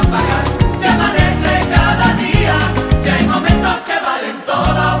vuelven a apagar, si amanece cada día, si hay momentos que valen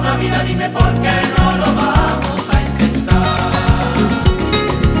toda una vida, dime por qué no lo vamos a intentar.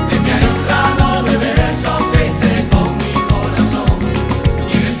 Te enviaré un ramo de besos que hice con mi corazón,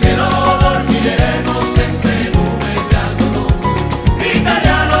 y en el cielo dormiremos entre nubes de algodón. Gritaré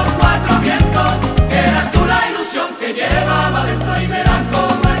a los cuatro vientos que eras tú la ilusión que llevaba dentro, y verán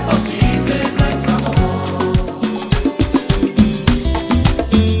cómo es posible nuestro amor.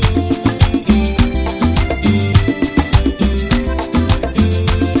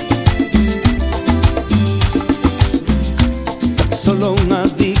 Solo un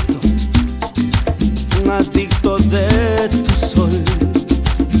adicto de tu sol.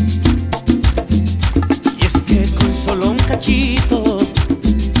 Y es que con solo un cachito,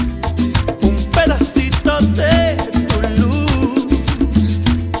 un pedacito de tu luz,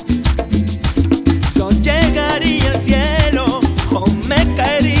 yo llegaría al cielo o me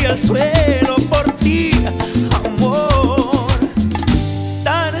caería al suelo por ti, amor.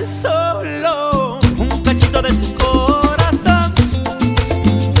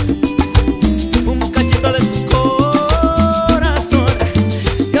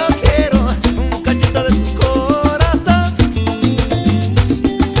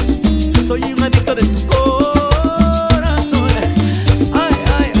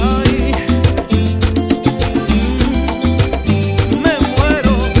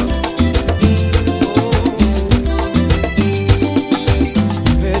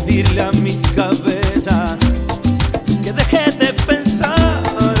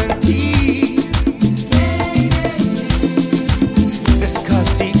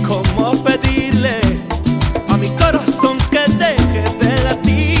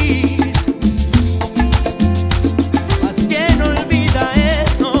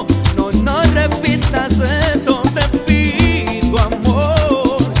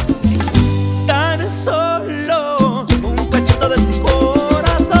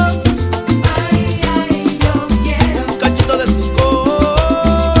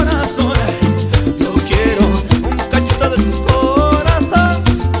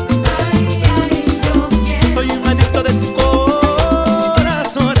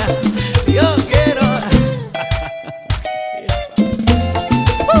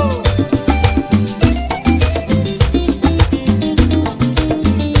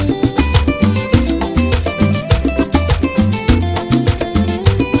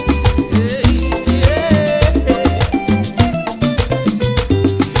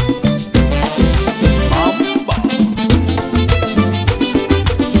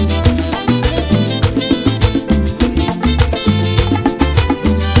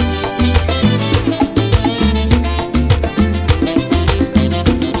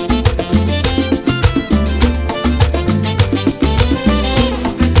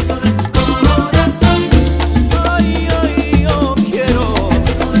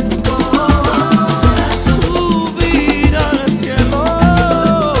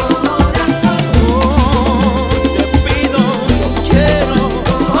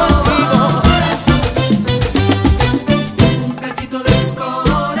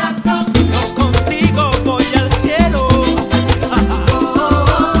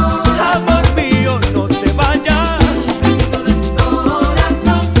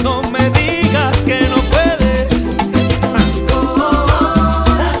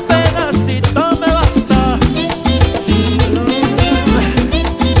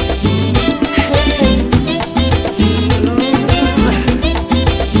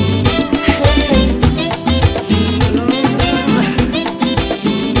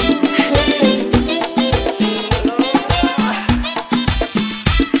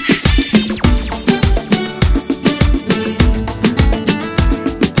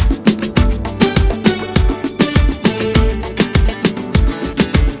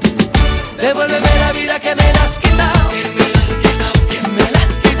 Devuélveme la vida que me la has quitado, que me la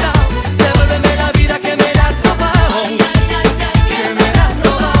has quitado. Devuélveme la vida que me la has robado, que me la has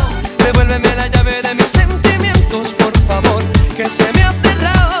robado. Devuélveme la llave de mis sentimientos, por favor, que se me ha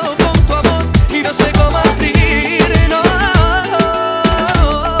cerrado con tu amor y no sé cómo abrir, no.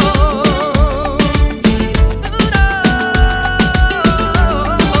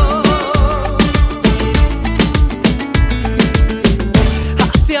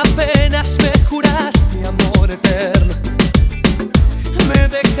 Hace apenas me juraste amor eterno, me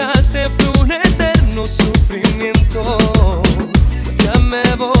dejaste un eterno sufrimiento. Ya me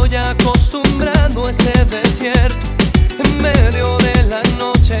voy acostumbrando a este desierto en medio de la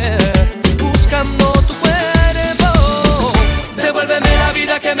noche, buscando tu cuerpo. Devuélveme la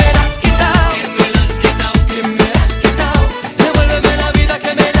vida que me la has quitado, que me la has quitado. Devuélveme la vida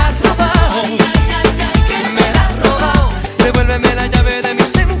que me la has robado, que me la has robado. Devuélveme la llave de mis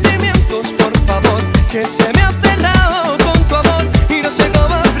sentimientos, por favor, que se me ha cerrado con tu amor y no sé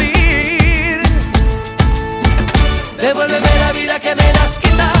cómo abrir. Devuélveme la vida que me la has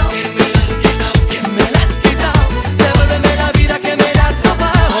quitado, que me la has quitado. Devuélveme la vida que me la has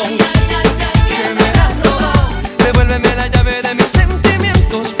robado, que me la has robado. Devuélveme la llave de mis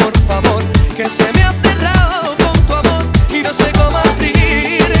sentimientos, por favor, que se me ha cerrado con tu amor y no sé cómo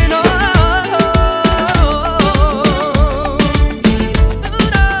abrir, no.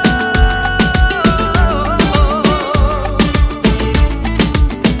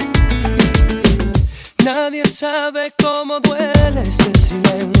 Nadie sabe cómo duele este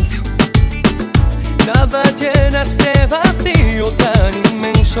silencio, nada llena este vacío tan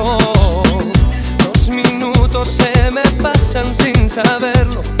inmenso. Los minutos se me pasan sin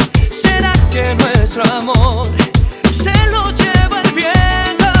saberlo. ¿Será que nuestro amor se lo lleva el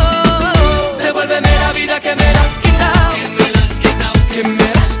viento? Devuélveme la vida que me la has quitado, que me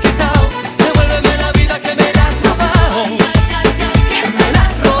la has quitado. Devuélveme la vida que me la has robado, que me la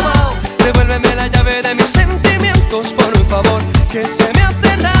has robado. Devuélveme la llave de mis sentimientos, por favor, que se me ha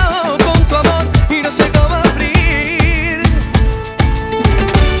cerrado con tu amor y no sé cómo abrir.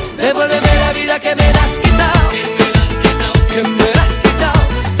 Devuélveme la vida que me la has quitado, que me la has quitado.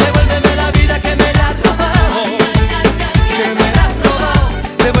 Devuélveme la vida que me la has robado, que me la has robado.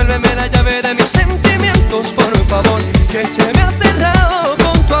 Devuélveme la llave de mis sentimientos, por favor, que se me ha cerrado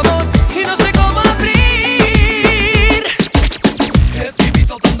con tu amor y no sé cómo abrir. He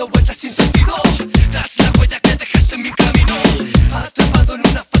vivido dando vueltas sin sentido, tras la huella que dejaste en mi camino, atrapado en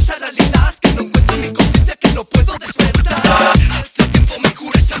una falsa realidad que no encuentro en mi conciencia, que no puedo despertar. Hace tiempo me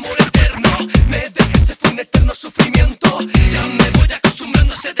juraste amor eterno, me dejaste fue un eterno sufrimiento. Ya me voy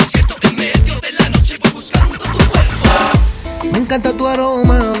acostumbrando a este desierto, en medio de la noche voy buscando tu cuerpo. Me encanta tu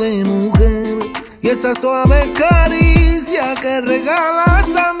aroma de mujer y esa suave caricia que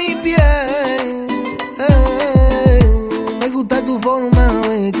regalas a mi piel. Me gusta tu forma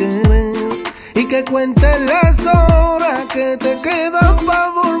de querer y que cuentes las horas que te quedan para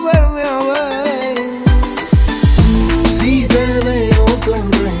volverme a ver. Si te veo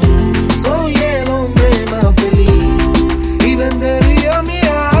sonreír, soy el hombre más feliz y vendería mi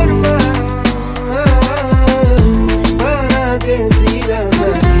alma para que sigas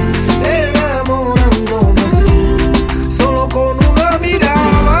aquí enamorándome así, solo con una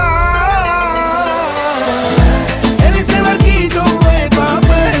mirada. En ese barquito de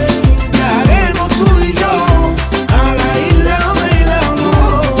papel llegaremos tú y yo a la isla del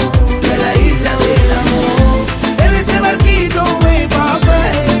amor, de la isla del amor. En ese barquito de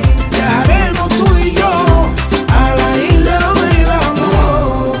papel llegaremos tú y yo a la isla del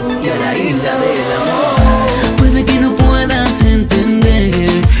amor, de la isla del amor. Puede que no puedas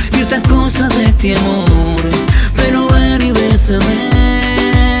entender ciertas cosas de este amor, pero ven y bésame.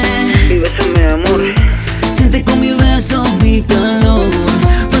 Y bésame, amor. Siente con mi beso mi calor,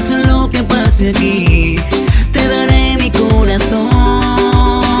 pase lo que pase aquí, te daré mi corazón.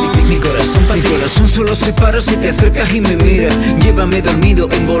 Mi corazón solo se para si te acercas y me miras. Llévame dormido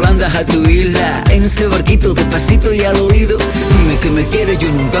en volandas a tu isla, en ese barquito despacito y al oído. Dime que me quieres, yo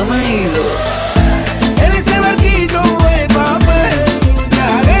nunca me he ido. En ese barquito de papel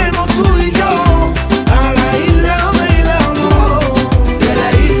llegaremos tú y yo a la isla del amor, de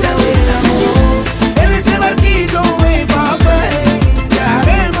la isla del amor. En ese barquito de papel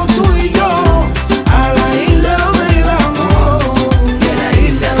llegaremos tú y yo a la isla del amor, de la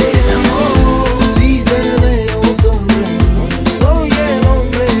isla del amor. Si te veo sonreír, soy el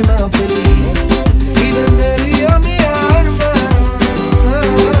hombre más feliz y vendería mi alma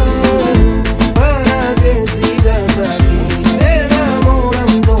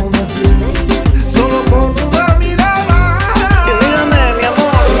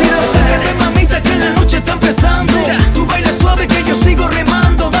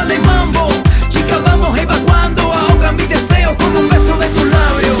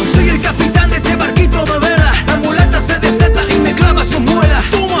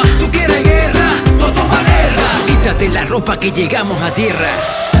que llegamos a tierra.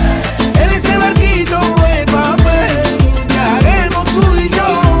 En ese barquito de papel viajaremos tú y yo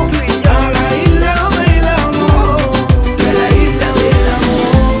a la isla del amor, de la isla del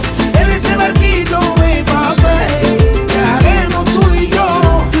amor. En ese barquito de papel viajaremos tú y yo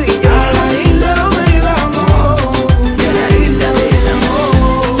a la isla del amor, de la isla del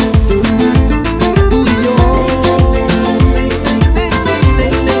amor. Tú y yo.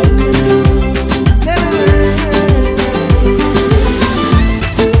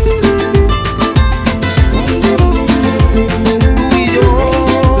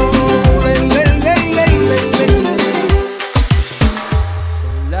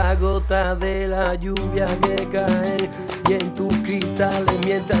 La gota de la lluvia que cae y en tus cristales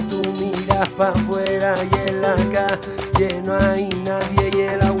mientras tú miras pa' afuera y en la calle no hay nadie y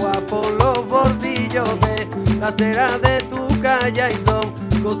el agua por los bordillos de la acera de tu calle y son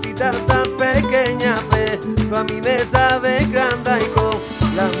cositas tan pequeñas, pero a mí me sabe grande y con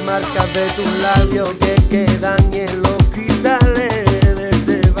las marcas de tus labios que quedan en los cristales de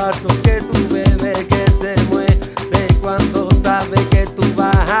ese vaso que tú bebes que se mueve cuando sabe que tú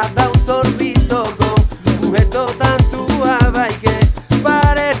vas a dar un sorbito con un gesto tan suave y que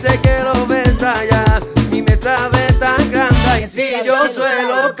parece que lo besas ya. Mi mesa sabe tan grande y si yo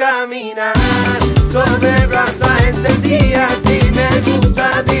suelo caminar sobre brasas encendidas, si me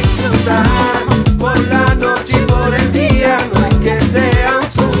gusta disfrutar por la noche y por el día, no es que sea un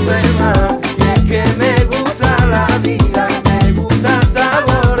Superman, es que me gusta la vida y me gusta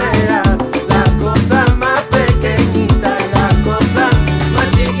saborear las cosas más pequeñitas y las cosas más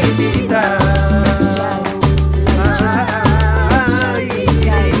chiquititas.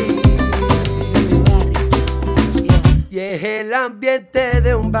 Y es el ambiente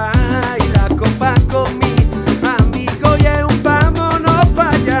de un bar y la copa con mi amigo y es un vámonos pa'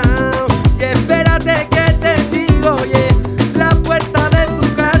 allá. Y espérate que te sigo y es la puerta de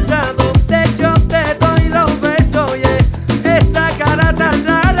tu casa donde yo te doy los besos y es esa cara tan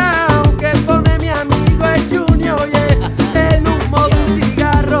rara aunque pone mi amigo el Junior y es el humo de un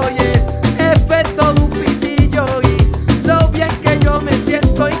cigarro y es efecto de un pitillo y lo bien que yo me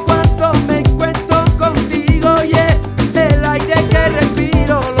siento y cuando me encuentro contigo y es el aire que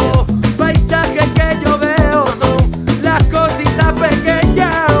respiro, los paisajes que yo veo son las cositas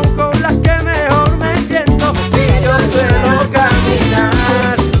pequeñas con las que mejor me siento. Si yo suelo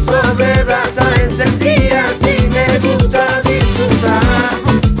caminar sobre brasas encendidas, si me gusta disfrutar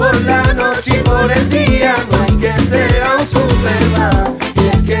por la noche y por el día, no hay que sea un Superman, y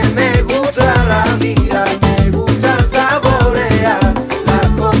es que me gusta la vida, me gusta saborear las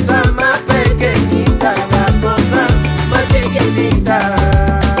cosas más pequeñitas, las cosas más chiquititas.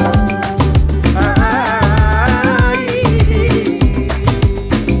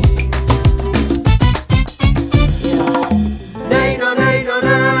 Nay, no, nay, no,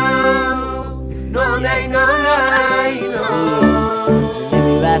 no. No, nay, no, nay, no. De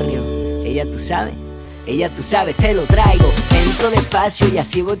mi barrio, ella tú sabes, te lo traigo. Entro despacio y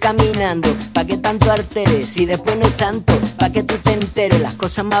así voy caminando. Pa' que tanto alteres y después no es tanto. Pa' que tú te enteres, las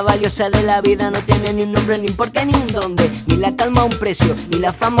cosas más valiosas de la vida no tienen ni un nombre, ni un porqué, ni un dónde. Ni la calma un precio, ni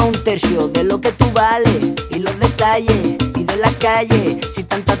la fama un tercio de lo que tú vales. Y los detalles, y de la calle. Si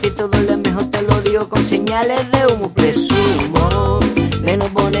tanto a ti te duele, mejor te lo digo con señales de humo. Presumo de no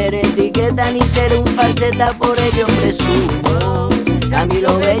poner etiqueta ni ser un falseta, por ello presumo. A mí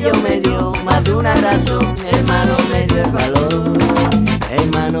lo bello me dio más de una razón. Hermano me dio el valor,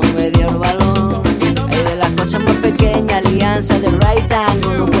 hermano me dio el valor. Es de las cosas más pequeñas, alianza de right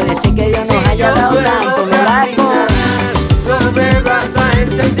tango. No puede ser que Dios nos haya dado tanto, loco. Sobre brasas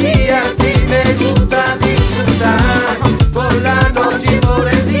encendidas, si me gusta disfrutar por la noche y por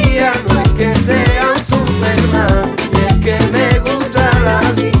el día, no es que sea un Superman, es que me gusta la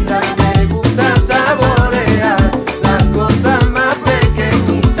vida, me gusta saborear las cosas más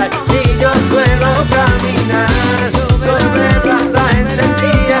pequeñitas. Si yo suelo caminar sobre brasas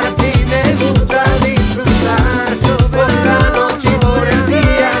encendidas, si me gusta disfrutar por la noche y por el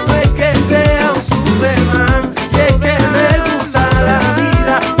día, no es que sea un Superman, es que me gusta la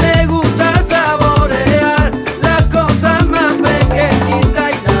vida, me gusta saborear las cosas más pequeñitas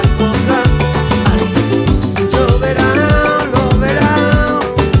y las cosas. Yo verán, lo verán,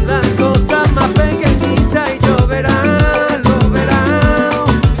 las cosas más pequeñitas y yo verán, lo verán,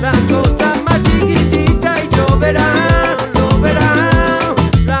 las cosas más chiquititas y yo verán, lo verán,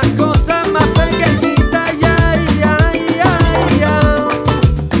 las cosas más pequeñitas y ay, ay, ay, ay.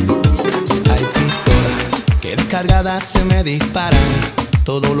 Hay pistolas que descargadas se me disparan,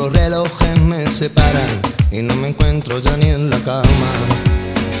 todos los relojes me separan y no me encuentro ya ni en la cama.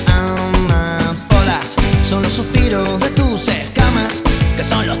 Amapolas son los suspiros de tus escamas, que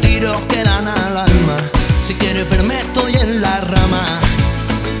son los tiros que dan al alma. Si quieres verme estoy en la rama.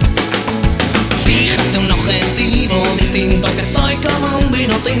 Fíjate un objetivo distinto, que soy como un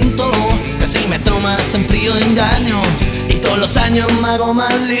vino tinto, que si me tomas en frío engaño y todos los años me hago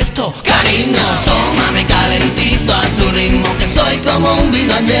más listo. Cariño, tómame calentito a tu ritmo, que soy como un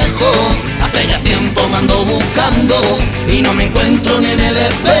vino añejo. Hace ya tiempo me ando buscando y no me encuentro ni en el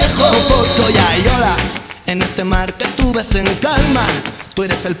espejo. Porque hoy hay olas en este mar que tú ves en calma. Tú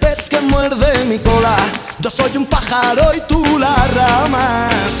eres el pez que muerde mi cola, yo soy un pájaro y tú la rama.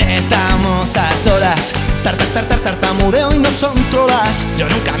 Estamos a solas, tartamudeo y no son trolas. Yo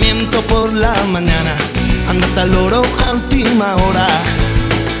nunca miento por la mañana, andate al loro a última hora.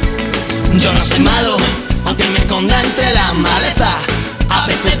 Yo no soy malo, aunque me esconda entre la maleza. A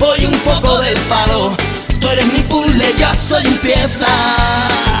veces voy un poco del palo. Tú eres mi puzzle, yo soy un pieza.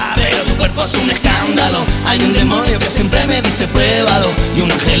 Pero tu cuerpo es un escándalo. Hay un demonio que siempre me dice pruébalo, y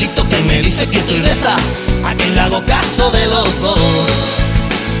un angelito que me dice que estoy reza. A quien le hago caso de los dos.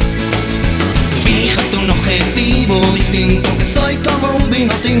 Fíjate un objetivo distinto, que soy como un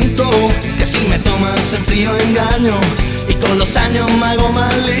vino tinto, que si me tomas en frío engaño y con los años me hago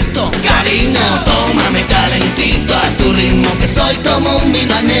más listo. Cariño, tómame calentito a tu ritmo, que soy como un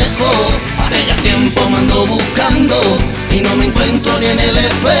vino añejo. Hace ya tiempo me ando buscando y no me encuentro ni en el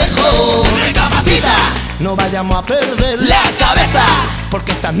espejo. Recapacita, no vayamos a perder la cabeza,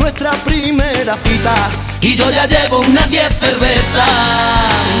 porque esta es nuestra primera cita y yo ya llevo unas 10 cervezas.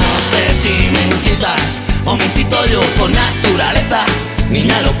 No sé si me incitas o me incito yo por naturaleza.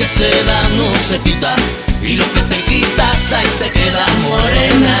 Niña, lo que se da no se quita, y lo que te quitas ahí se queda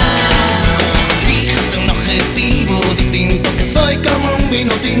morena. Fíjate un objetivo distinto, que soy como un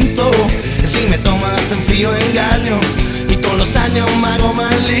vino tinto, que si me tomas en frío engaño y con los años me hago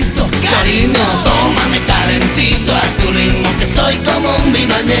más listo. Cariño, tómame calentito a tu ritmo, que soy como un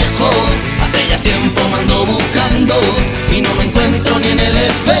vino añejo. Hace ya tiempo me ando buscando y no me encuentro ni en el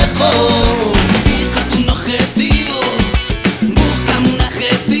espejo. Fíjate un objetivo, búscame un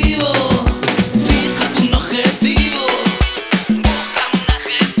adjetivo. Fíjate un objetivo, búscame un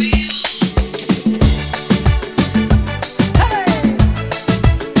adjetivo.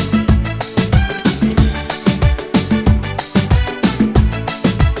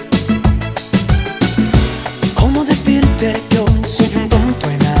 ¿Cómo decirte que hoy soy un tonto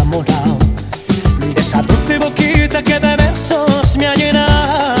enamorado de esa dulce boquita que de besos me ha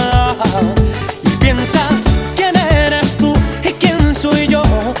llenado? Y piensa quién eres tú y quién soy yo,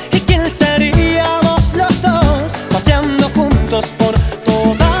 y quién seríamos los dos paseando juntos por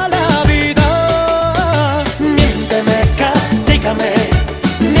toda la vida. Miénteme, castígame,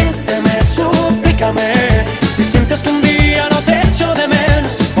 miénteme, suplícame. Si sientes que un día no te echo de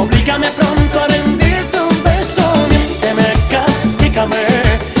menos, oblígame pronto a rendirte un beso. Miénteme, castígame,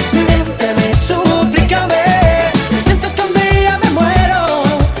 miénteme, suplícame. Si sientes que un día me muero,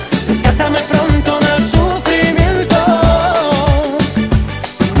 rescátame pronto del sufrimiento.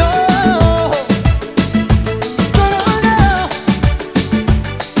 No, no, no.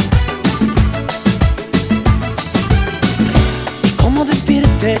 ¿Y cómo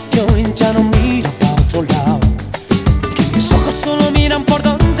decirte que hoy ya no miro para otro lado? Que mis ojos solo miran por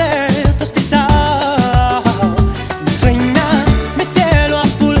donde tú has pisado. Mi reina, mi cielo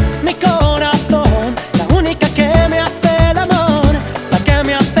azul, mi corazón, la única que me hace el amor, la que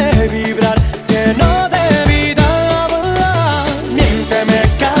me hace vibrar lleno de vida. Miénteme,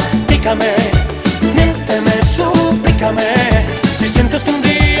 castígame, miénteme, suplícame. Si sientes que un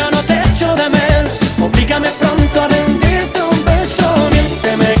día no te echo de menos, oblígame pronto a rendirte un beso.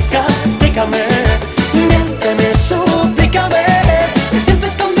 Miénteme, castígame, miénteme, suplícame. Si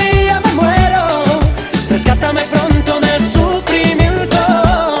sientes que un día me muero, rescátame pronto del sufrimiento.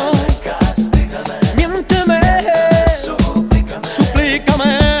 Miénteme,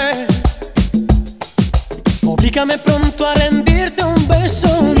 suplícame, oblígame pronto a rendirte un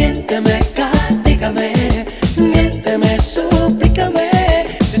beso. Miénteme, castígame, miénteme, suplícame.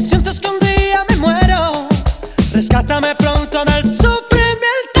 Si sientes que un día me muero, rescátame pronto del sufrimiento.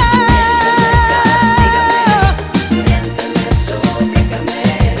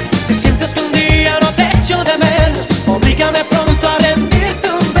 Si sientes que un día no te echo de menos, oblígame pronto a rendirte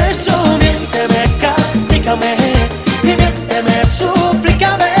un beso. Miénteme, castígame, miénteme,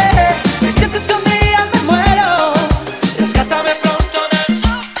 suplícame. Si sientes que un día me muero, rescátame pronto del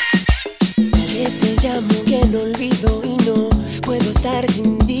sufrimiento. Que te llamo, que no olvido y no puedo estar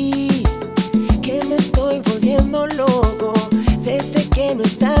sin ti. Que me estoy volviendo loco desde que no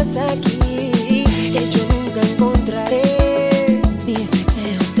estás aquí. Que yo nunca encontraré mis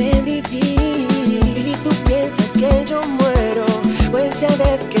deseos de vivir. Y tú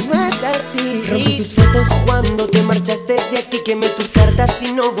sí. Rompí tus fotos cuando te marchaste de aquí, quemé tus cartas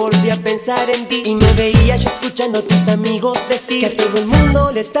y no volví a pensar en ti. Y me veía yo escuchando a tus amigos decir que a todo el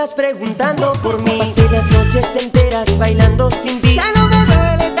mundo le estás preguntando por mí. Pasé las noches enteras bailando sin ti. Ya no me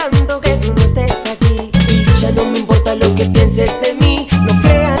duele tanto que tú no estés aquí. Y ya no me importa lo que pienses de mí. No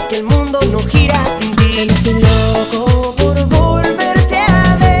creas que el mundo no gira sin ti. Ya no soy loco por volverte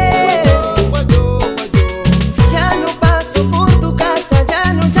a ver. Ya no paso por tu casa,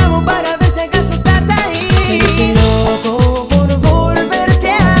 ya no llamo para ver si acaso estás ahí. Ya no soy loco por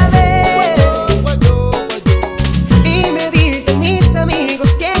volverte a ver. Y me dicen mis amigos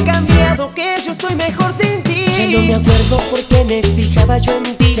que he cambiado, que yo estoy mejor sin ti. Ya no me acuerdo por qué me fijaba yo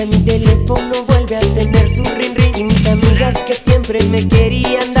en ti. Ya mi teléfono vuelve a tener su ring ring. Y mis amigas que siempre me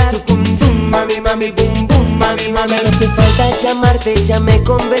querían dar su pum pum, mami, mami, bum bum, mami, mami. Ya no hace falta llamarte, ya me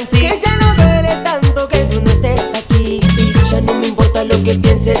convencí que ya no duele tanto que tú no estés aquí. Y ya no me importa lo que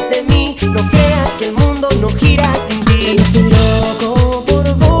pienses de mí. No creas que el mundo no gira sin ti. Ya no soy loco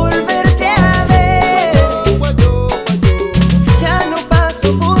por volverte a ver. Ya no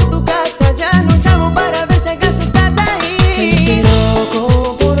paso por tu casa, ya no llamo para ver si acaso estás ahí. Ya no soy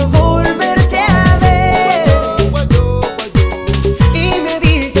loco por volverte a ver. Y me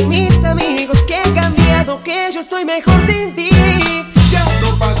dicen mis amigos que he cambiado, que yo estoy mejor sin ti. Ya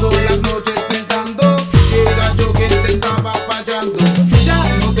no paso las noches pensando que era yo quien te estaba fallando. Ya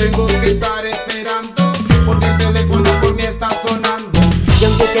no tengo que estar esperando porque el teléfono por mí está sonando. Y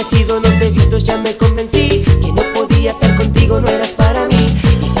aunque te has ido, no te he visto, ya me convencí que no podía estar contigo, no eras para mí.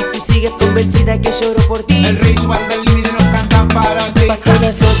 Y si tú sigues convencida que lloro por ti, El rey Juan del límite no canta para ti. pasé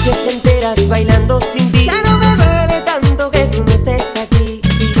las noches enteras bailando sin ti. Ya no me duele tanto que tú no estés aquí.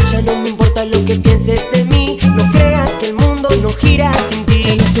 Y ya no me importa lo que pienses de mí. No creas que el mundo no gira sin ti.